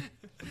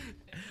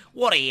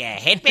 What are you, a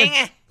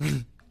headbanger?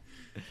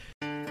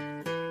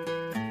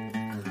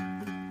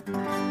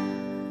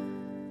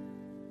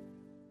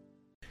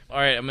 All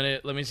right,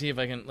 let me see if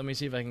I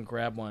can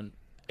grab one.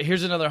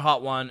 Here's another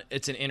hot one.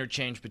 It's an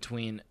interchange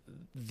between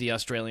the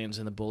Australians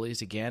and the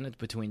bullies again. It's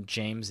between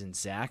James and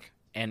Zach,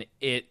 and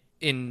it,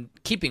 in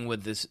keeping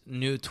with this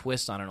new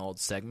twist on an old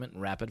segment,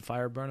 Rapid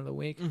Fire Burn of the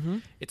Week,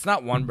 it's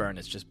not one burn,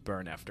 it's just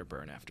burn after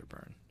burn after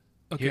burn.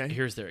 Okay.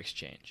 Here's their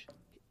exchange.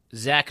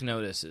 Zach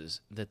notices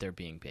that they're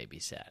being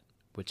babysat,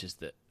 which is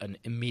an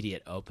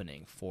immediate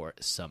opening for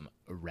some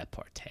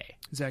repartee.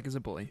 Zach is a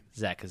bully.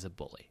 Zach is a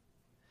bully.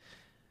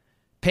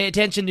 Pay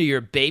attention to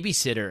your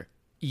babysitter,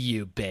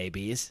 you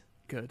babies,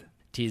 Good.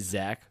 teased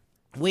Zach.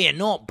 We are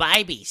not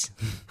babies,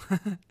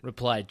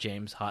 replied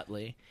James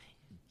hotly.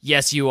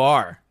 Yes, you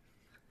are.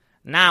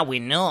 No, we're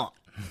not.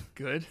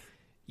 Good.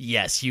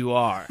 Yes, you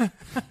are.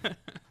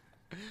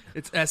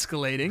 It's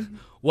escalating.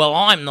 Well,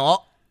 I'm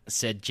not,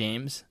 said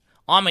James.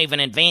 I'm even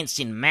advanced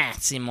in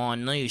maths in my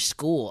new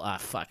school. Ah,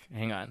 fuck.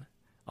 Hang on.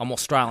 I'm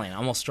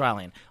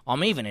Australian.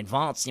 I'm even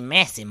advanced in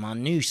maths in my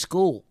new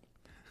school.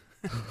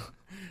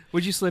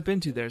 What'd you slip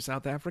into there,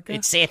 South Africa?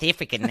 It's South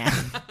Africa now.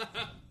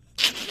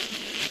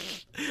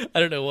 I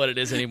don't know what it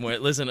is anymore.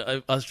 Listen,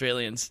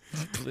 Australians,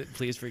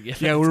 please forgive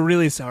us. Yeah, we're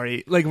really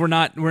sorry. Like,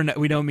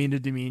 we don't mean to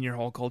demean your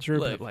whole culture,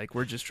 but like,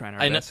 we're just trying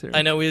our best here.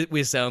 I know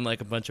we sound like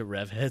a bunch of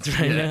rev heads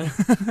right now.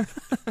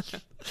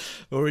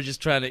 But we're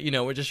just trying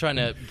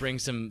to bring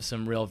some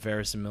real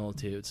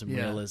verisimilitude, some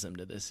realism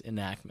to this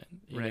enactment.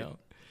 You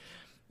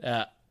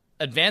know,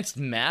 advanced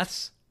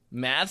maths.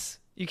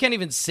 You can't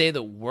even say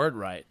the word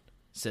right,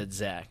 said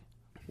Zach.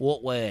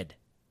 What word?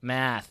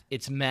 Math.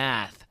 It's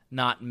math,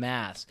 not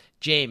maths.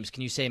 James,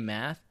 can you say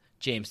math?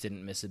 James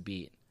didn't miss a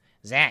beat.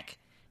 Zach,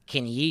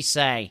 can you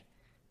say,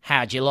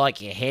 how'd you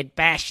like your head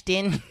bashed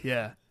in?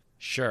 Yeah.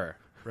 Sure,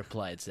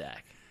 replied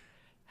Zach.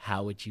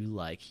 How would you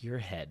like your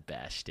head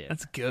bashed in?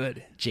 That's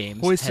good.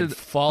 James Hoisted had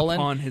fallen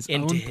upon his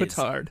into own his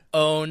petard.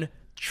 own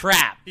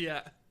trap,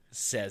 Yeah.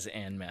 says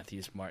Ann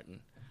Matthews Martin.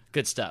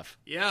 Good stuff.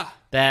 Yeah.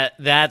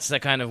 That's the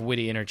kind of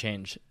witty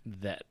interchange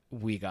that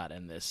we got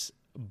in this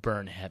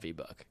burn heavy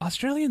book.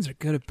 Australians are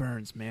good at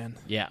burns, man.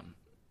 Yeah.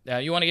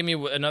 You want to give me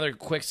another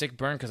quick sick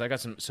burn? Because I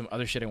got some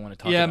other shit I want to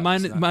talk Yeah,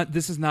 about.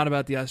 this is not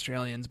about the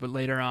Australians, but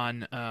later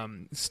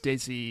on,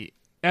 Stacey,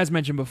 as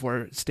mentioned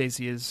before,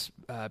 Stacey is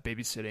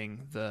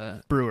babysitting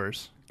the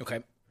Brewers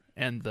Okay.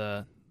 and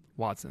the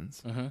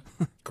Watsons.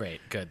 Mm-hmm.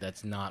 Great. Good.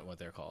 That's not what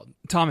they're called.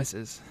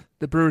 Thomases.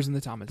 The Brewers and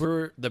the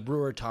Thomases. The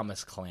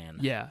Brewer-Thomas clan.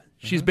 Yeah.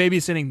 She's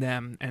babysitting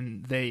them,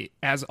 and they,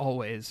 as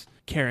always,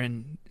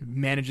 Karen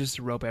manages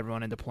to rope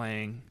everyone into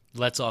playing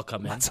Let's All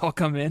Come In. Let's All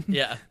Come In.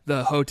 Yeah.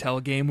 The hotel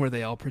game where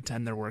they all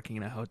pretend they're working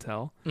in a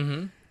hotel.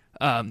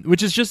 Mm-hmm.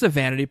 Which is just a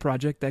vanity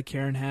project that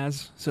Karen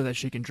has so that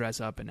she can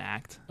dress up and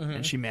act. Mm-hmm.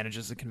 And she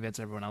manages to convince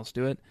everyone else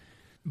to do it.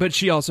 But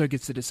she also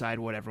gets to decide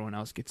what everyone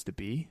else gets to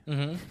be.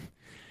 Mm-hmm.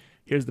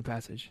 Here's the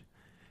passage.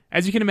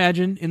 As you can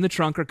imagine, in the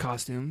trunk are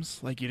costumes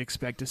like you'd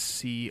expect to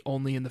see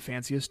only in the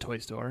fanciest toy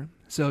store.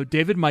 So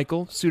David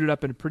Michael suited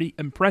up in a pretty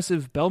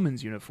impressive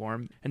bellman's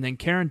uniform, and then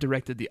Karen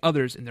directed the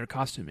others in their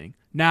costuming.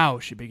 Now,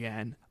 she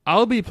began,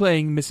 I'll be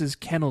playing Mrs.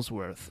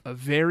 Kennelsworth, a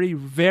very,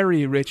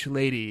 very rich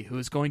lady who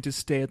is going to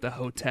stay at the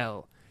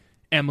hotel.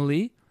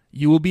 Emily,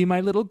 you will be my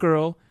little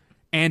girl.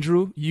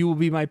 Andrew, you will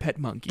be my pet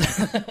monkey.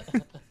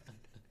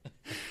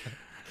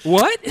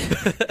 What?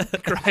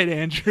 cried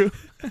Andrew.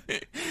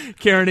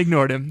 Karen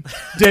ignored him.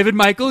 David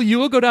Michael, you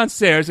will go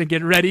downstairs and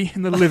get ready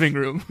in the living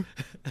room.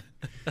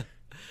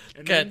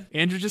 And then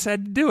Andrew just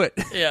had to do it.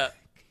 Yeah.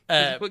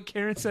 What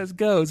Karen says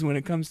goes when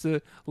it comes to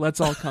Let's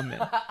All Come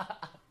In.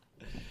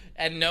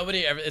 And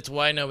it's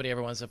why nobody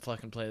ever wants to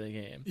fucking play the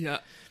game. Yeah.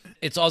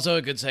 It's also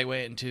a good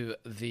segue into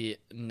the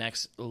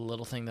next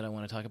little thing that I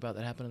want to talk about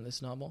that happened in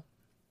this novel.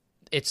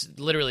 It's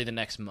literally the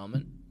next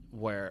moment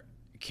where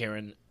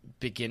Karen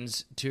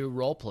begins to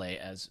roleplay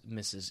as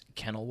Mrs.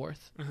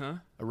 Kenilworth,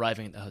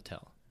 arriving at the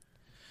hotel.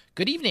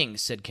 Good evening,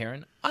 said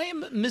Karen. I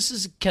am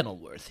Mrs.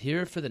 Kenilworth,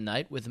 here for the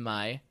night with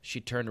she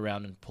turned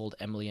around and pulled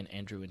Emily and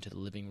Andrew into the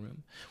living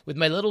room, with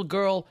my little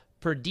girl,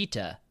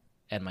 Perdita,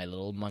 and my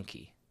little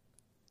monkey,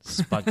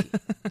 Spunky.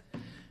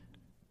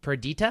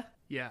 Perdita?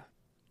 Yeah.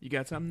 You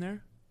got something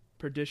there?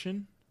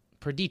 Perdition?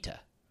 Perdita.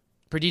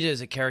 Perdita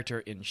is a character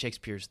in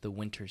Shakespeare's The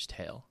Winter's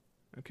Tale.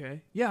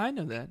 Okay. Yeah, I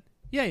know that.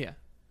 Yeah.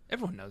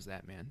 Everyone knows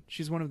that, man.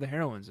 She's one of the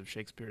heroines of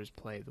Shakespeare's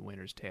play, The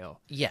Winter's Tale.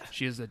 Yeah.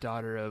 She is the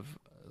daughter of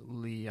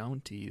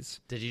Leontes,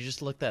 Did you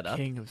just look that up?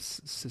 king of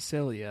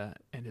Sicilia,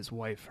 and his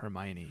wife,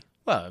 Hermione.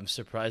 Well, I'm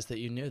surprised that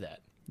you knew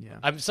that. Yeah.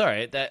 I'm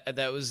sorry.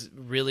 That was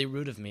really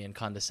rude of me and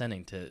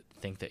condescending to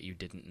think that you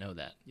didn't know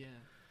that. Yeah.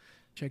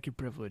 Check your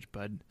privilege,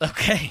 bud.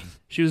 Okay.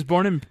 She was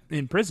born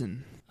in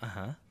prison.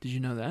 Uh-huh. Did you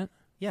know that?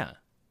 Yeah.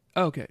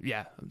 Oh, okay,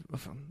 yeah.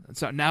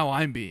 So now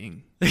I'm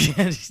being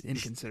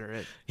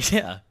inconsiderate.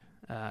 Yeah.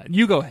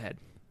 You go ahead.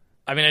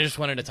 I mean, I just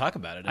wanted to talk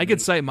about it. I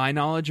could cite my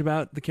knowledge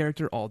about the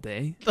character all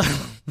day,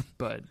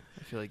 but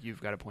I feel like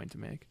you've got a point to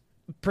make.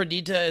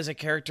 Perdita is a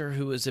character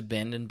who was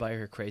abandoned by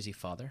her crazy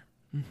father.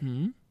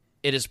 Mm-hmm.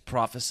 It is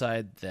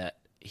prophesied that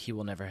he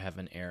will never have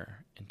an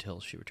heir until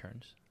she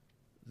returns.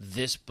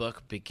 This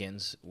book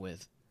begins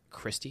with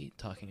Christie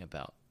talking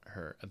about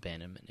her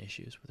abandonment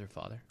issues with her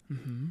father.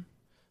 Mm-hmm.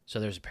 So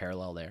there's a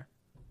parallel there.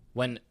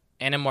 When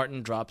Anna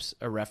Martin drops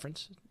a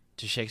reference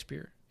to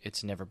Shakespeare,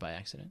 it's never by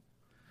accident.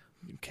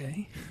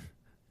 Okay.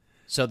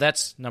 So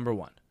that's number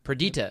one.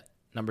 Perdita,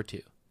 number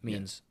two,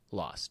 means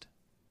lost.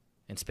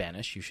 In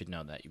Spanish, you should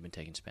know that. You've been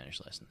taking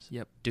Spanish lessons.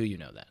 Yep. Do you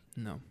know that?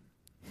 No.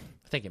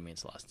 I think it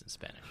means lost in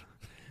Spanish.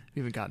 We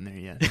haven't gotten there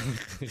yet.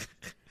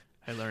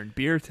 I learned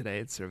beer today.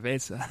 It's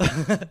cerveza.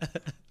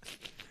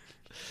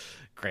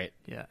 Great.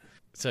 Yeah.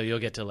 So you'll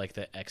get to like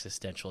the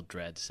existential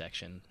dread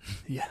section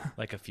Yeah.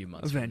 like a few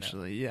months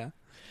Eventually, yeah.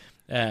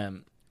 from now.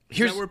 Is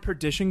that where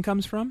perdition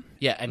comes from?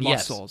 Yeah, and Lost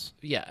yes, souls.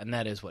 Yeah, and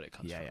that is what it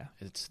comes from. Yeah.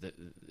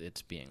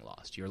 It's being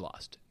lost. You're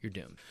lost. You're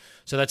doomed.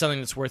 So that's something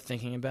that's worth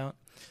thinking about.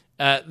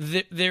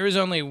 There is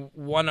only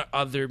one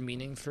other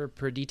meaning for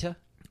Perdita.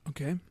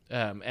 Okay.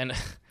 And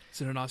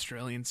Is it an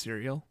Australian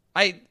cereal?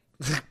 I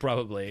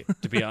probably,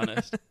 to be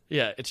honest.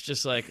 Yeah, it's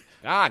just like,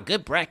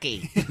 good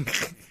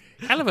brekkie.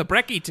 Hell of a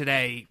brekkie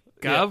today,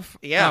 Gov.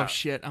 Yeah. Oh,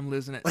 shit. I'm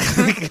losing it.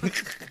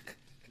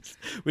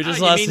 We just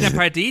You lost. mean the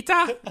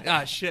Perdita?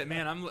 Oh, shit,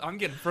 man. I'm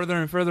getting further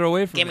and further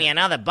away from Give me it.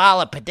 another ball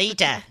of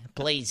Perdita,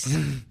 please.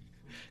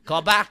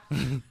 Call back.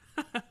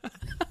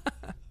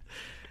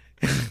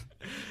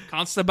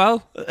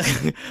 Constable?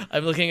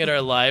 I'm looking at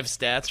our live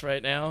stats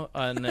right now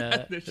on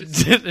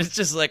it's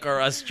just like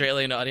our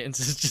Australian audience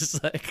is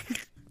just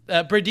like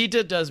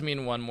Perdita does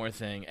mean one more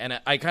thing, and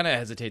I kind of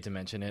hesitate to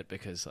mention it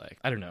because like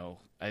I don't know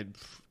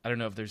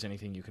if there's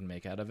anything you can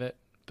make out of it,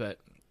 but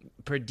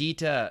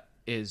Perdita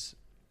is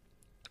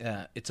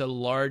it's a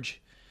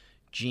large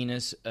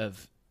genus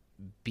of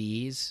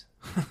bees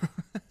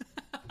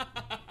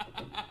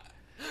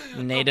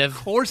native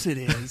Of course it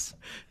is.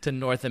 to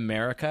North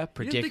America,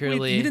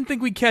 particularly You didn't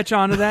think we'd catch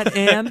on to that,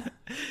 Anne?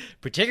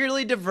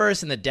 particularly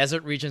diverse in the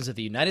desert regions of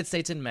the United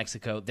States and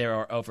Mexico. There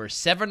are over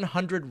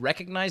 700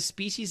 recognized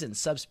species and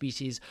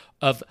subspecies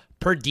of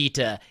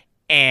Perdita,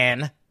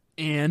 and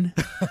Anne?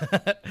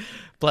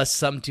 plus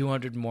some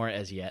 200 more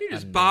as yet. You're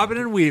just unknown. bobbing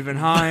and weaving,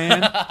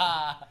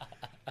 huh,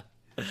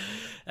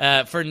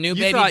 Anne? For new You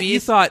baby thought,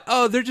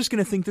 bees, they're just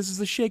going to think this is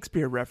a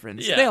Shakespeare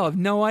reference. Yeah. They'll have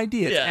no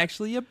idea. It's Yeah.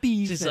 actually a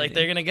bee just thing. like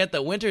they're gonna get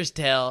the Winter's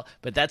Tale,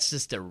 but that's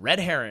just a red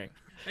herring.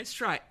 Nice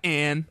try,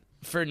 Anne.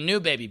 For new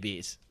baby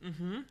bees,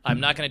 I'm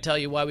not going to tell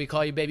you why we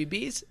call you baby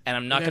bees, and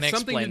I'm not It going to has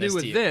something explain to do this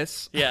with to you.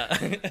 this. Yeah,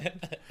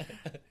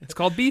 It's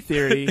called bee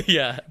theory.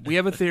 yeah. We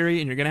have a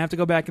theory, and you're going to have to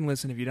go back and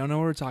listen if you don't know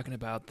what we're talking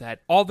about, that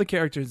all the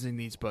characters in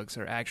these books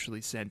are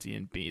actually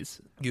sentient bees.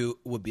 You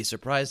would be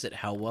surprised at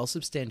how well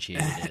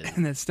substantiated it is.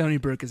 And that Stony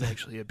Brook is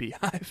actually a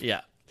beehive.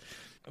 Yeah.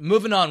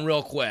 Moving on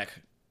real quick.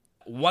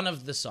 One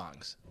of the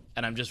songs,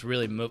 and I'm just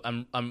really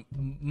I'm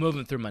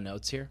moving through my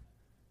notes here,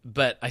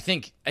 but I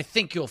think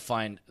you'll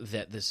find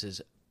that this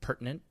is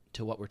pertinent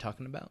to what we're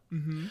talking about.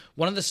 Mm-hmm.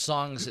 One of the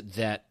songs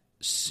that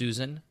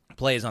Susan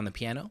plays on the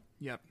piano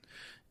Yep.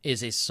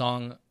 is a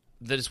song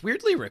that is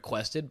weirdly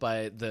requested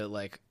by the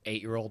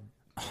 8-year-old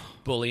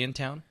bully in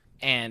town,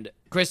 and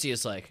Christy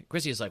is like,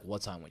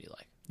 "What song would you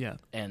like?" Yeah.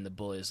 And the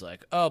bully is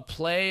like, "Oh,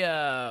 play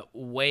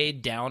Way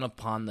Down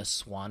Upon the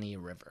Swanee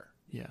River,"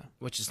 Yeah.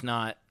 which is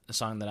not a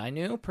song that I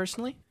knew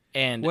personally.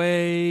 And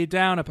Way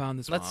down upon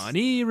the Let's-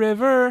 Swanee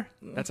River.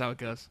 That's how it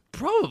goes.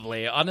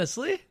 probably,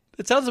 honestly,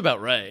 it sounds about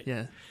right.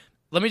 Yeah.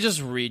 Let me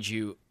just read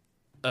you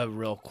a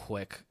real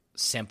quick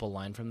sample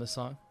line from the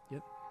song.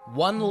 Yep.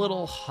 One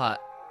little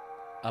hut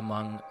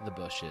among the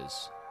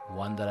bushes,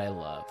 one that I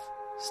love,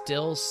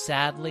 still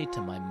sadly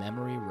to my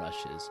memory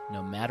rushes,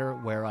 no matter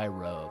where I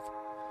rove.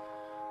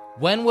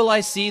 When will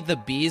I see the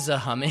bees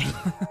a-humming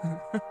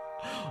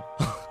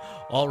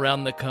all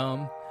round the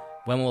comb?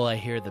 When will I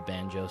hear the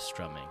banjo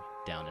strumming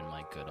down in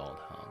my good old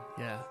home?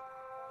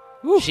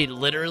 Yeah. She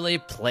literally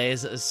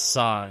plays a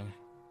song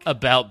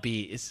about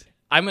bees.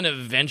 I'm going to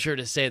venture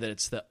to say that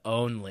it's the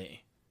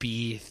only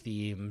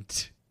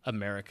bee-themed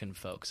American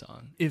folk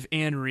song. If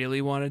Anne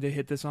really wanted to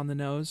hit this on the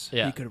nose,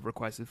 Yeah. he could have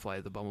requested Flight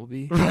of the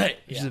Bumblebee, Right.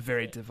 which is a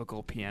very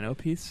difficult piano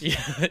piece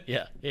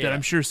Yeah. that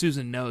I'm sure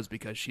Susan knows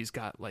because she's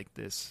got like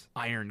this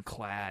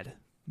ironclad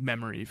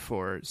memory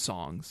for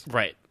songs.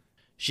 Right.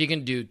 She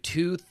can do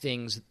two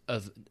things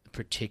of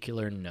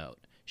particular note.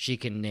 She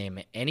can name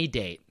any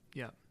date.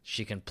 Yeah.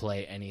 She can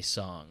play any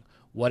song.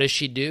 What does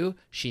she do?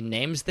 She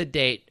names the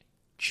date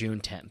June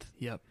 10th.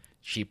 Yep.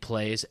 She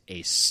plays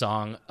a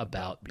song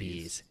about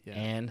bees. Yeah.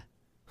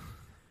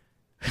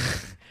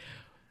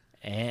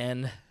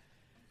 And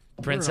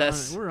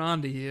Princess, We're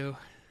on to you.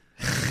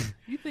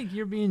 You think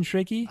you're being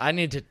tricky? I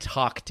need to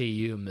talk to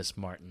you, Miss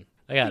Martin.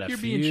 I got a You're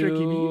few being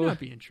tricky, but you're not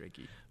being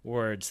tricky.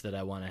 words that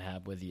I want to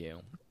have with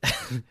you.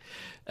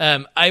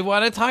 I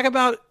want to talk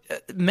about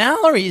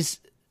Mallory's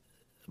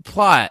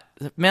plot,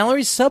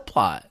 Mallory's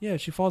subplot. Yeah,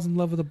 she falls in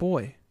love with a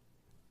boy.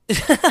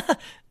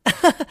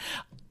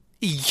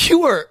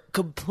 You are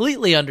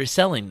completely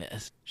underselling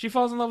this. She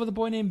falls in love with a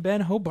boy named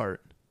Ben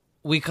Hobart.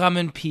 We come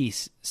in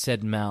peace,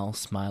 said Mal,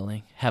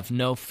 smiling. Have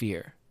no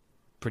fear.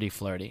 Pretty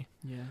flirty.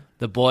 Yeah.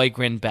 The boy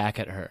grinned back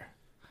at her.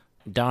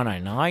 Don't I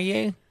know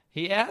you?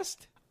 He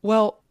asked.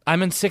 Well,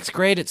 I'm in 6th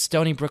grade at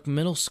Stony Brook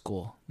Middle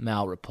School,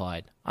 Mal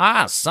replied.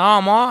 Ah, so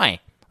am I.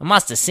 I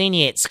must have seen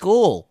you at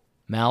school.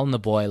 Mal and the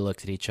boy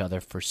looked at each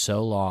other for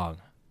so long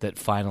that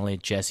finally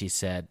Jesse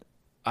said,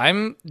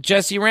 I'm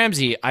Jesse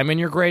Ramsey. I'm in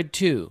your grade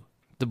too.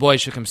 The boy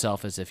shook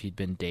himself as if he'd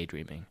been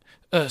daydreaming.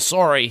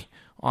 Sorry,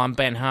 I'm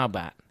Ben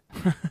Hobart.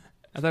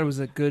 I thought it was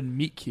a good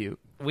meet cute.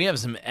 We have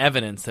some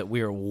evidence that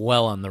we are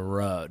well on the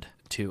road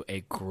to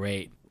a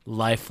great,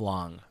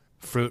 lifelong,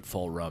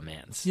 fruitful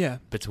romance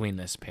between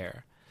this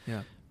pair.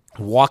 Yeah.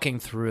 Walking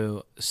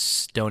through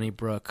Stony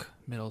Brook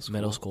Middle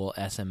School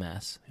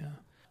SMS Yeah.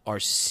 are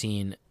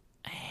seen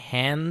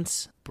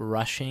hands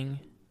brushing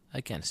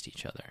against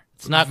each other.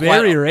 It's not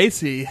Very quite,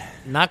 racy.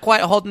 not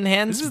quite holding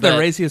hands. This is the but-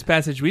 raciest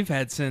passage we've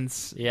had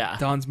since Yeah.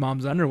 Dawn's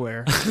mom's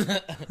underwear.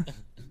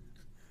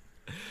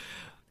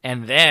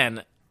 And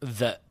then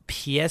the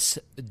pièce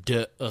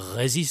de A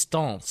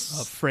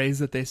résistance. phrase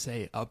that they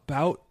say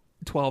about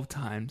 12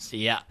 times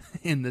Yeah.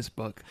 in this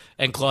book.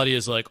 And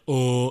Claudia's like,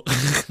 oh,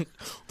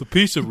 the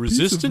piece of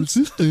resistance.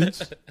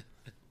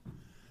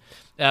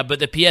 But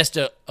the pièce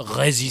de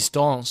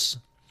résistance,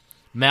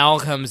 Mal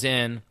comes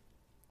in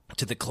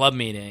to the club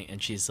meeting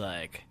and she's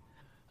like,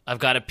 I've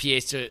got a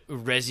pièce de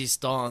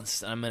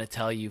résistance. I'm going to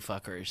tell you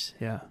fuckers.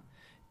 Yeah.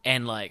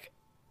 And like,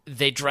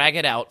 they drag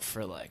it out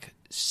for like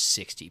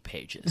 60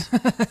 pages.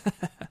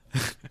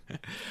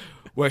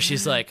 Where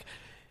she's like,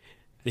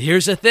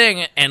 here's the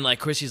thing. And like,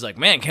 Chrissy's like,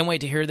 man, can't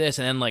wait to hear this.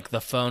 And then like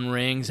the phone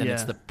rings and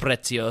it's Yeah. the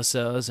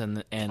Preziosos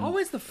and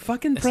Always the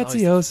fucking It's always-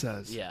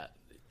 Preziosas. yeah.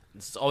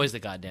 It's always the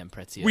goddamn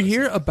Preziosos. We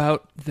hear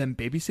about them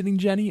babysitting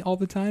Jenny all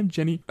the time,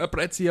 Jenny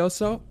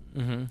Prezioso,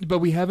 but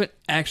we haven't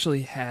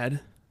actually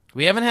had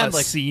We haven't had a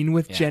like scene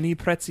with yeah. Jenny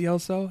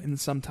Prezioso in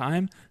some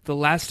time. The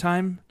last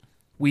time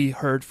we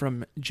heard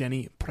from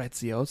Jenny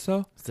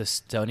Prezioso, the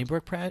Stony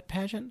Brook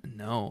pageant.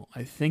 no,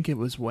 I think it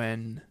was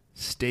when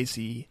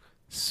Stacy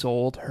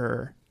sold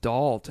her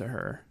doll to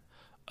her,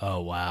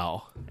 Oh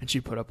wow, and she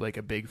put up like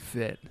a big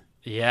fit.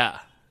 yeah.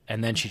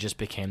 And then she just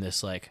became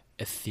this like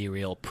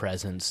ethereal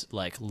presence,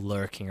 like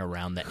lurking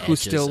around the Who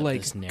edges still of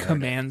like this narrative.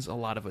 commands a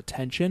lot of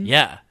attention.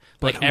 Yeah.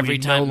 But Like every we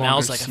no time longer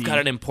Mal's like, see- I've got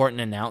an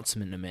important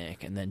announcement to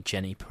make, and then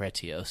Jenny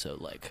Prezioso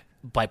like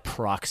by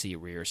proxy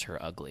rears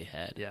her ugly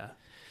head. Yeah.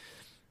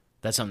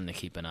 That's something to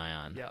keep an eye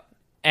on. Yeah.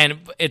 And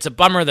it's a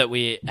bummer that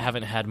we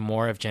haven't had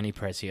more of Jenny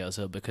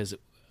Prezioso because,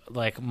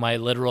 like, my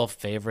literal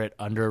favorite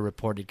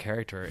underreported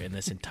character in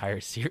this entire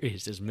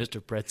series is Mr.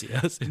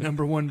 Prezioso.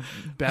 Number one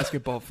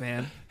basketball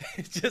fan.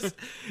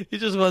 he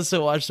just wants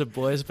to watch the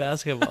boys'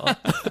 basketball.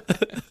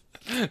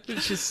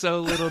 There's just so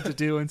little to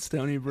do in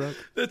Stony Brook.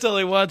 That's all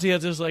he wants. He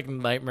has this like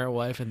nightmare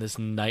wife and this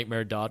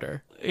nightmare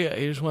daughter. Yeah,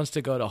 he just wants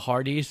to go to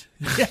Hardee's,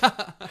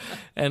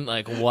 and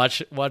like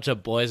watch a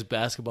boys'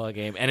 basketball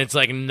game, and it's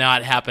like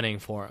not happening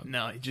for him.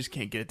 No, you just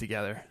can't get it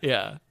together.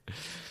 Yeah,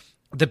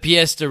 the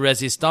pièce de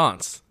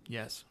résistance.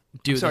 Yes.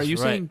 Do Sorry, this you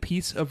right. saying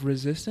piece of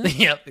resistance?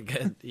 Yep,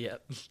 good.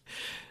 Yep.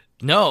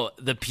 No,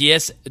 the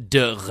pièce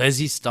de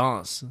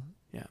résistance.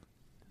 Yeah.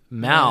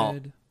 Mal.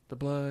 Red, the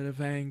blood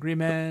of angry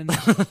men.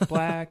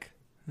 Black.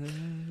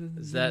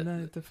 Is that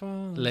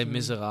Les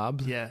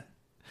Miserables? Yeah.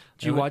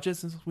 Did you watch it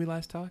since we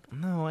last talked?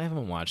 No, I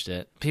haven't watched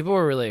it. People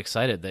were really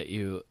excited that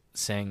you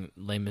sang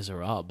Les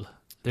Miserables.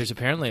 There's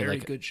apparently Very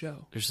like good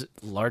show. there's a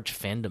large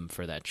fandom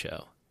for that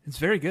show. It's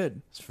very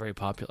good. It's very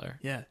popular.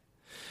 Yeah.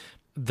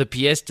 The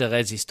pièce de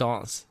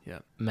résistance. Yeah.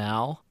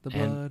 Mal. The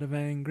and- blood of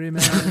angry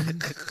men.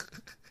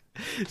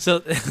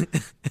 So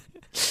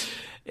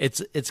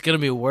it's gonna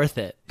be worth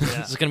it.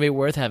 Yeah. It's gonna be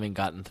worth having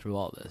gotten through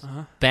all this.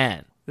 Uh-huh.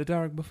 Ben. The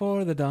dark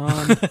before the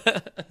dawn.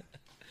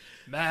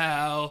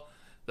 Mal,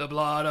 the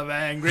blood of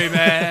angry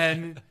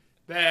men.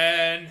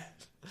 Ben.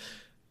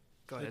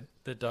 Go ahead.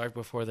 The dark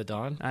before the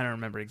dawn. I don't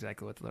remember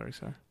exactly what the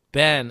lyrics are.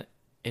 Ben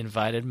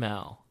invited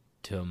Mal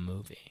to a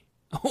movie.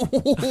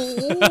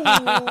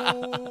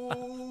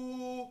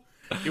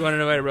 You want to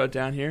know what I wrote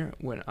down here?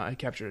 When I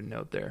captured a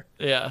note there.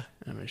 Yeah.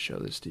 I'm going to show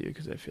this to you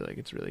because I feel like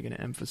it's really going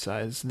to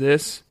emphasize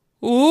this.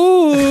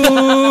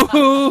 Ooh.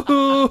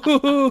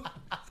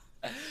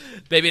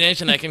 Baby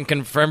Nation, I can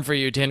confirm for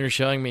you, Tanner's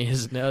showing me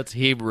his notes.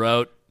 He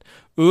wrote,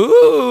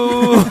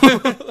 ooh.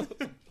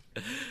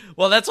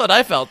 Well, that's what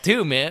I felt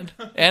too, man.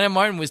 Anna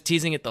Martin was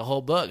teasing it the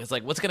whole book. It's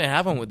like, what's going to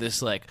happen with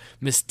this like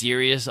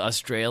mysterious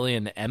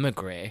Australian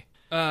emigre?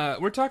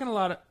 We're talking a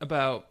lot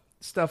about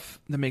stuff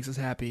that makes us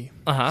happy,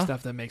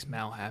 stuff that makes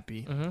Mal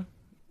happy. Mm-hmm.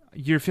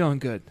 You're feeling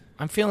good.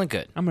 I'm feeling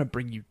good. I'm going to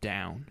bring you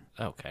down.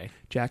 Okay.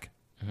 Jack,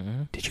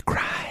 did you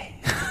cry?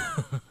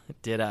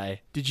 Did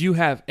I? Did you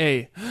have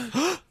a...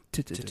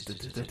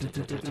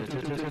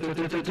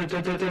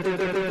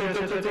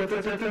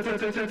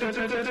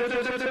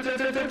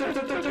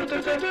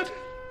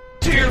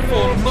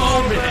 tearful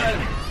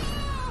moment?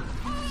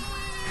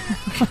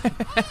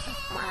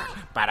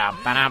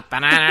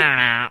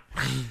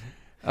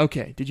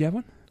 Okay, did you have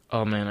one?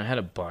 Oh man, I had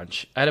a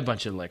bunch. I had a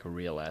bunch of like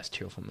real ass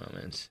tearful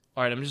moments.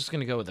 All right, I'm just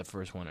gonna go with the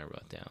first one I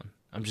wrote down.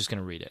 I'm just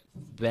gonna read it.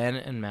 Ben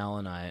and Mal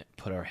and I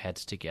put our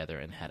heads together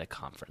and had a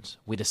conference.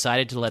 We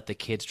decided to let the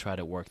kids try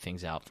to work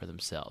things out for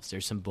themselves.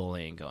 There's some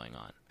bullying going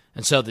on.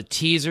 And so the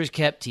teasers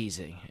kept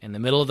teasing. In the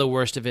middle of the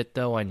worst of it,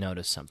 though, I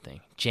noticed something.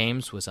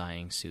 James was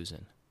eyeing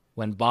Susan.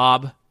 When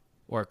Bob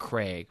or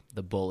Craig,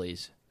 the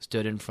bullies,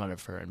 stood in front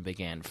of her and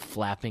began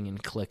flapping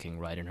and clicking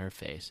right in her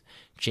face,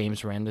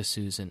 James ran to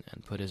Susan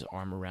and put his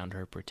arm around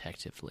her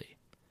protectively.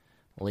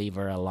 "Leave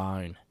her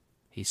alone,"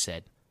 he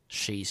said.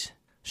 She's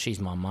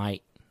my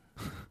mate."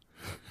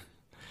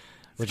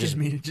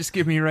 Just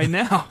give me right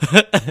now.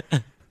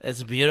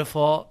 It's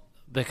beautiful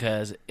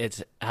because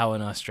it's how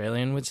an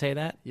Australian would say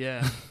that.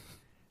 Yeah.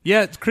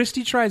 Yeah,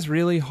 Christy tries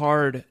really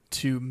hard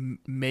to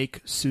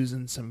make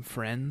Susan some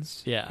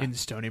friends in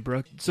Stony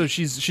Brook. So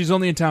she's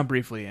only in town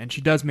briefly, and she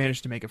does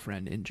manage to make a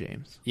friend in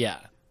James. Yeah.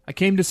 "I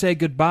came to say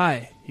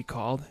goodbye," he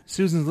called.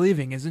 "Susan's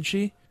leaving, isn't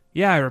she?"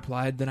 "Yeah," I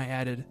replied. Then I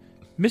added,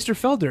 "Mr.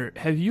 Felder,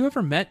 have you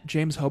ever met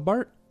James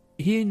Hobart?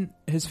 He and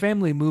his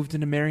family moved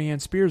into Marianne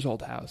Spears'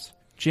 old house."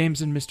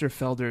 James and Mr.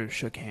 Felder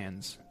shook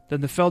hands. Then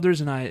the Felders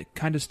and I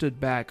kind of stood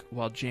back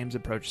while James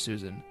approached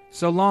Susan.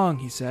 "So long,"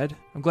 he said.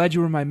 "I'm glad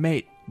you were my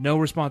mate." No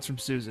response from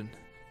Susan.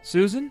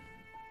 "Susan?"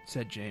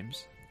 said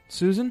James.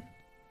 "Susan?"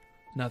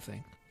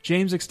 Nothing.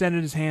 James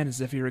extended his hand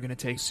as if he were going to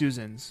take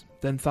Susan's,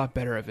 then thought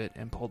better of it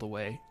and pulled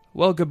away.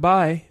 "Well,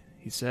 goodbye,"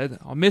 he said.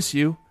 "I'll miss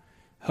you.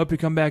 Hope you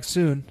come back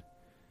soon."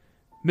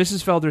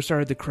 Mrs. Felder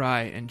started to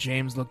cry, and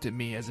James looked at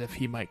me as if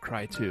he might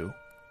cry too.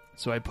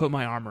 So I put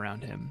my arm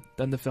around him.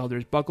 Then the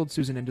Felders buckled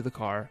Susan into the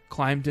car,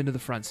 climbed into the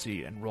front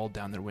seat, and rolled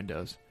down their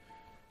windows.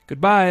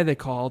 "Goodbye," they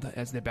called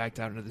as they backed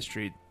out into the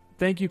street.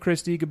 "Thank you,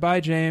 Christy. Goodbye,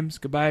 James."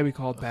 "Goodbye," we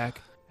called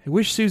back. "I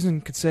wish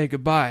Susan could say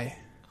goodbye,"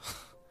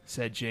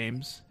 said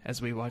James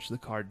as we watched the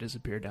car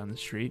disappear down the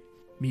street.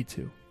 "Me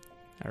too,"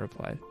 I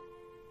replied.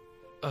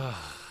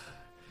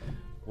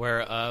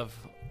 Whereof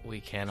we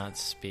cannot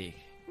speak,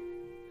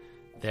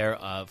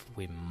 thereof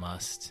we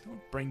must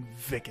Bring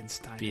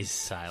Wittgenstein. be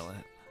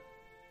silent.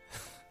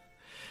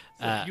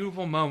 It's a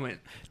beautiful moment.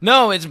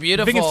 No, it's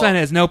beautiful. Wittgenstein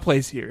has no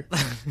place here.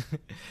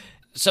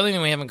 Something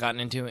that we haven't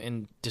gotten into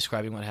in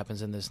describing what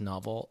happens in this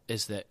novel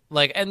is that,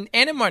 like, and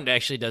Anna Martin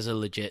actually does a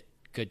legit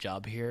good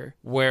job here,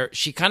 where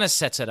she kind of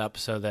sets it up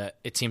so that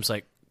it seems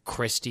like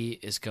Christy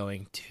is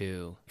going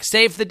to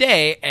save the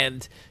day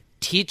and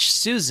teach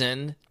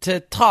Susan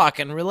to talk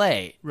and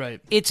relate. Right.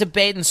 It's a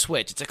bait and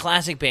switch. It's a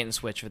classic bait and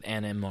switch with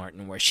Anna and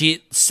Martin, where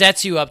she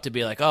sets you up to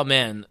be like, oh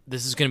man,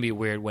 this is going to be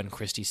weird when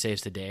Christy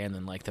saves the day, and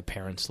then like the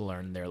parents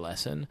learn their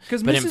lesson.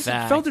 Because But Mrs. in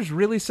fact, Felder's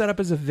really set up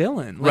as a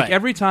villain. Like Right.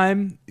 every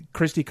time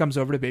Christy comes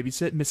over to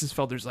babysit, Mrs.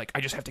 Felder's like,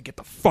 "I just have to get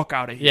the fuck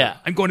out of here. Yeah.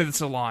 I'm going to the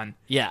salon.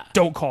 yeah.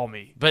 Don't call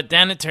me. But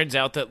then it turns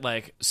out that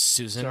like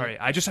Susan, Sorry,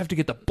 I just have to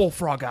get the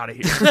bullfrog out of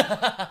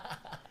here."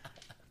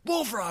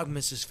 Bullfrog,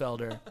 Mrs.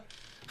 Felder.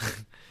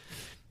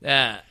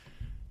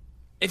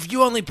 If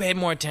you only paid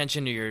more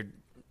attention to your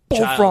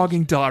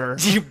Bullfrogging daughter.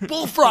 your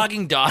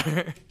bullfrogging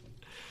daughter.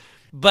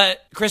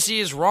 But Christy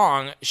is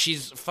wrong.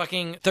 She's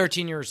fucking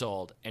 13 years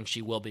old, and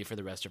she will be for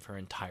the rest of her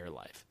entire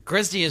life.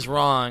 Christy is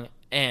wrong,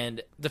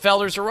 and the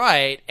Felders are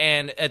right.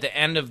 And at the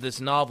end of this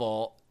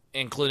novel,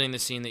 including the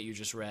scene that you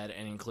just read,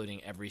 and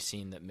including every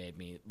scene that made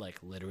me like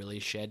literally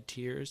shed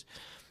tears,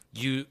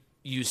 you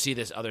see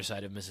this other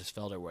side of Mrs.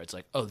 Felder where it's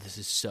like, oh, this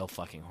is so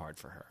fucking hard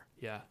for her.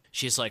 Yeah.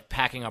 She's like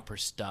packing up her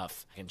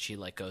stuff, and she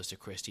like goes to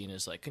Christy and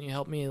is like, "Can you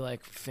help me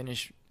like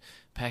finish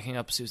packing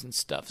up Susan's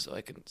stuff so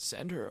I can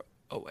send her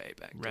away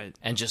back?" Right.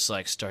 And just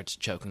like starts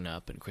choking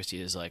up, and Christy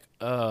is like,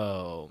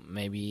 "Oh,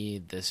 maybe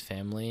this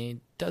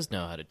family does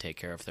know how to take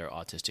care of their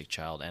autistic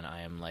child, and I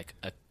am like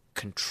a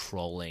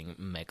controlling,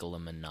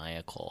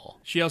 megalomaniacal.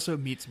 She also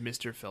meets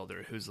Mr.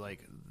 Felder, who's like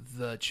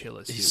the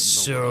chillest dude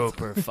in the world.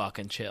 Super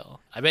fucking chill.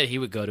 I bet he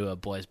would go to a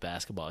boys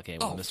basketball game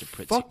with Mr.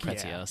 fuck yeah.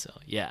 Prezioso.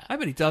 Yeah. I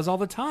bet he does all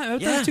the time. I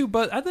bet Yeah. those two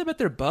I bet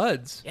they're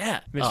buds.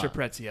 Yeah. Mr. Oh.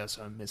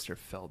 Prezioso and Mr.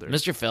 Felder.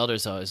 Mr.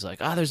 Felder's always like,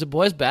 there's a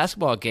boys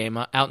basketball game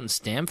out in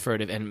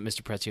Stamford. And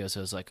Mr.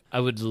 Prezioso is like, I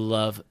would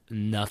love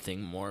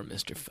nothing more,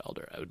 Mr.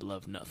 Felder. I would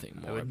love nothing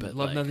more. I would but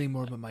love like, nothing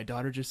more, but my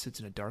daughter just sits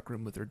in a dark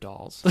room with her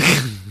dolls.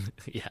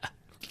 Yeah.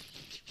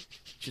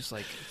 Just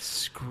like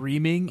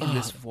screaming in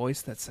this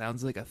voice that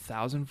sounds like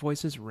 1,000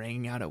 voices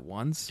ringing out at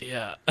once.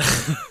 Yeah.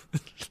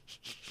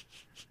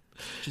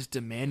 Just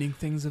demanding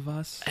things of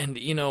us. And,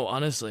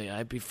 honestly,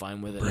 I'd be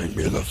fine with it. Bring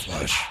me the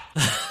flesh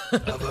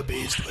of a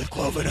beast with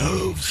cloven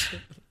hooves.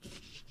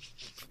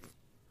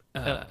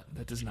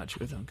 That does not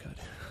chew its own cud.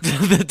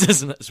 That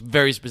doesn't,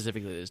 very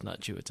specifically, does not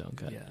chew its own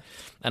cud. Yeah.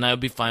 And I would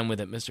be fine with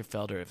it, Mr.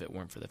 Felder, if it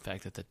weren't for the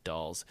fact that the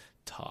dolls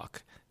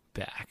talk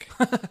back.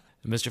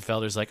 Mr.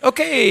 Felder's like,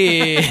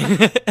 okay.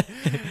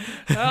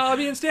 I'll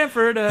be in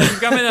Stanford.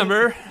 You've got my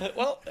number.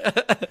 well,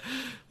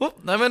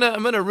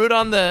 I'm gonna root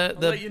on I'll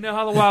let you know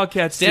how the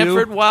Wildcats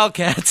Stanford do.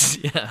 Wildcats.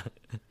 Yeah.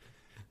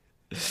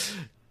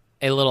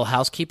 A little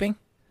housekeeping.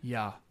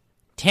 Yeah.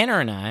 Tanner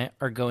and I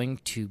are going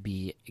to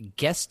be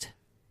guest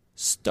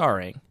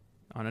starring.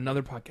 On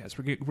another podcast.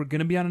 We're going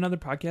to be on another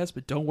podcast,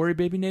 but don't worry,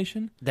 Baby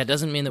Nation. That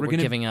doesn't mean that we're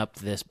gonna- giving up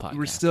this podcast.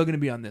 We're still going to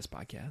be on this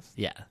podcast.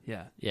 Yeah.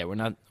 Yeah. Yeah, we're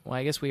not. Well,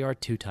 I guess we are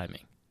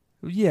two-timing.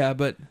 Yeah,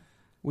 but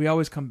we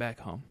always come back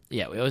home.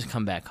 Yeah, we always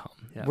come back home.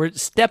 Yeah. We're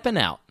stepping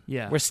out.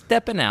 Yeah. We're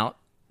stepping out.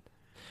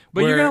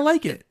 But you're We're- going to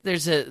like it.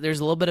 There's a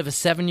little bit of a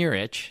 7-year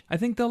itch. I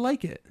think they'll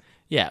like it.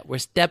 Yeah, we're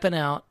stepping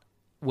out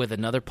with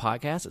another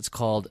podcast. It's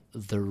called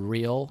The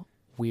Real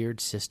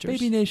Weird Sisters.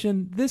 Baby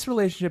Nation, this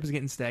relationship is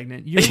getting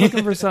stagnant. You're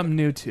looking for something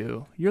new,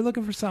 too. You're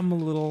looking for something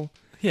a little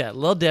Yeah, a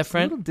little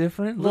different.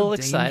 different, a little little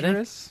exciting.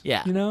 dangerous.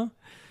 Yeah. You know?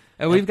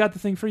 And we've got the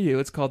thing for you.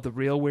 It's called The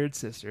Real Weird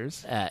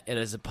Sisters. It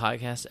is a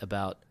podcast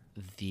about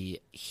the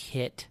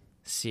hit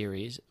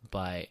series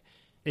by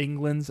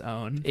England's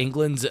own.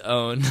 England's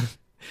own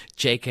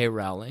J.K.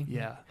 Rowling.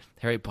 Yeah.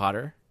 Harry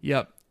Potter.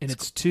 Yep. And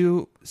it's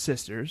two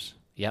sisters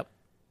Yep.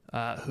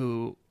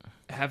 who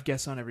have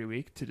guests on every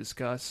week to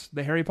discuss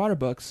the Harry Potter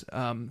books,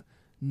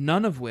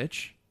 none of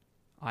which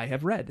I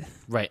have read.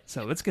 Right.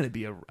 So it's going to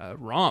be a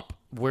romp.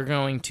 We're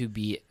going to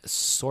be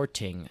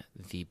sorting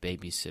the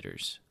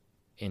babysitters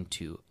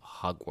into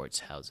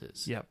Hogwarts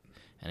houses. Yep.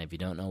 And if you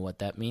don't know what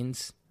that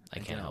means, I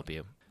can't help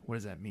you. What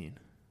does that mean?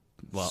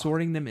 Well-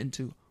 Sorting them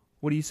into,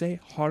 what do you say?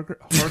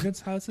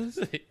 Hogwarts houses?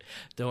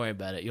 Don't worry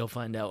about it. You'll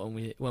find out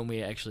when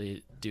we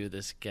actually do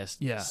this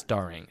guest Yeah.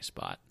 starring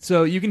spot.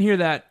 So you can hear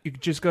that. You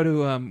can just go to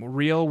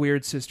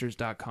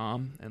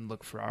realweirdSisters.com and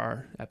look for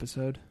our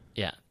episode.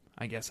 Yeah.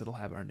 I guess it'll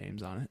have our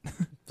names on it.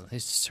 I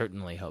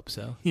certainly hope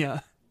so. Yeah.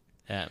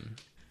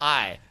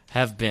 I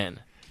have been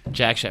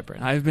Jack Shepard.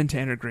 I've been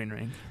Tanner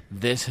Greenring.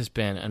 This has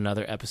been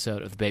another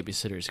episode of the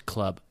Babysitters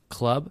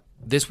Club.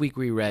 This week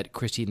we read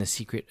Christie and the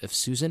Secret of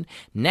Susan.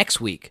 Next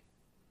week,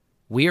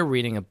 we are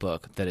reading a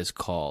book that is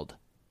called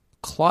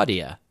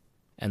Claudia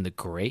and the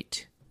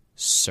Great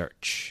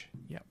Search.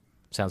 Yep.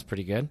 Sounds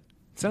pretty good.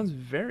 Sounds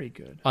very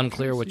good.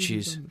 Unclear Let's what see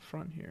who's she's... on the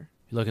front here.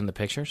 You look in the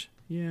pictures?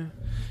 Yeah.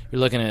 You're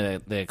looking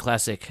at the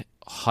classic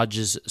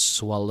Hodges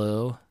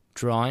Swallow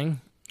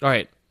drawing. All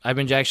right. I've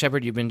been Jack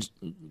Shepard. You've been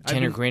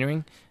Tanner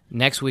Greenring.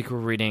 Next week, we're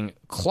reading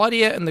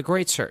Claudia and the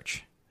Great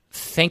Search.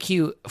 Thank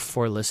you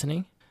for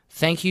listening.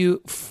 Thank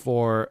you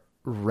for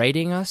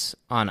rating us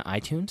on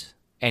iTunes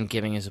and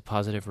giving us a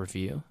positive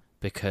review,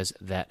 because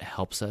that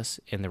helps us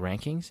in the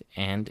rankings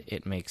and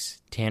it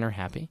makes Tanner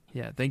happy.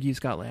 Yeah. Thank you,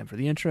 Scott Lamb, for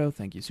the intro.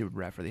 Thank you, Super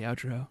Brat, for the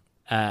outro.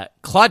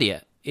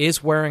 Claudia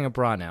is wearing a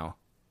bra now,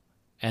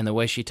 and the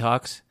way she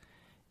talks,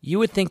 you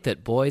would think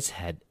that boys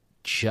had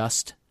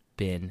just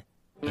been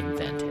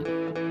invented.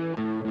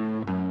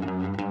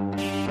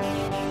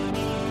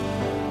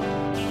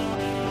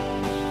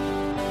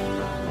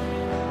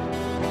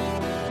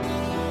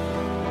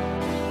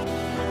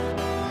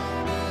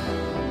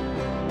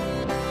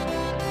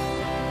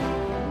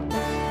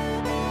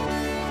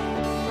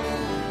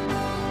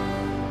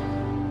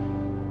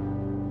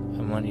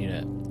 I want you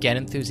to get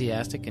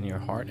enthusiastic in your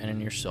heart and in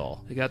your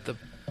soul. I got the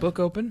book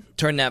open.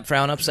 Turn that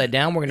frown upside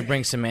down. We're going to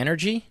bring some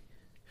energy.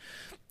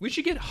 We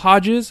should get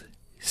Hodges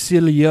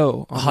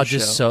Cilio on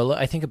Hodges the show. Solo.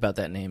 I think about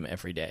that name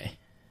every day.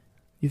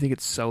 You think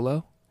it's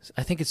Solo?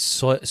 I think it's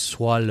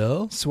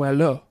Swallow.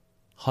 Swallow.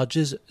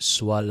 Hodges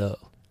Swallow.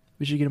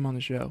 We should get him on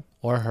the show.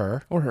 Or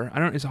her. Or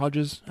her. Is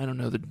Hodges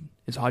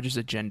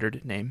a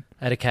gendered name?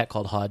 I had a cat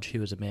called Hodge. He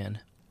was a man.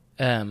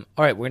 All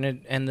right, we're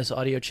going to end this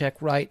audio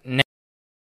check right now.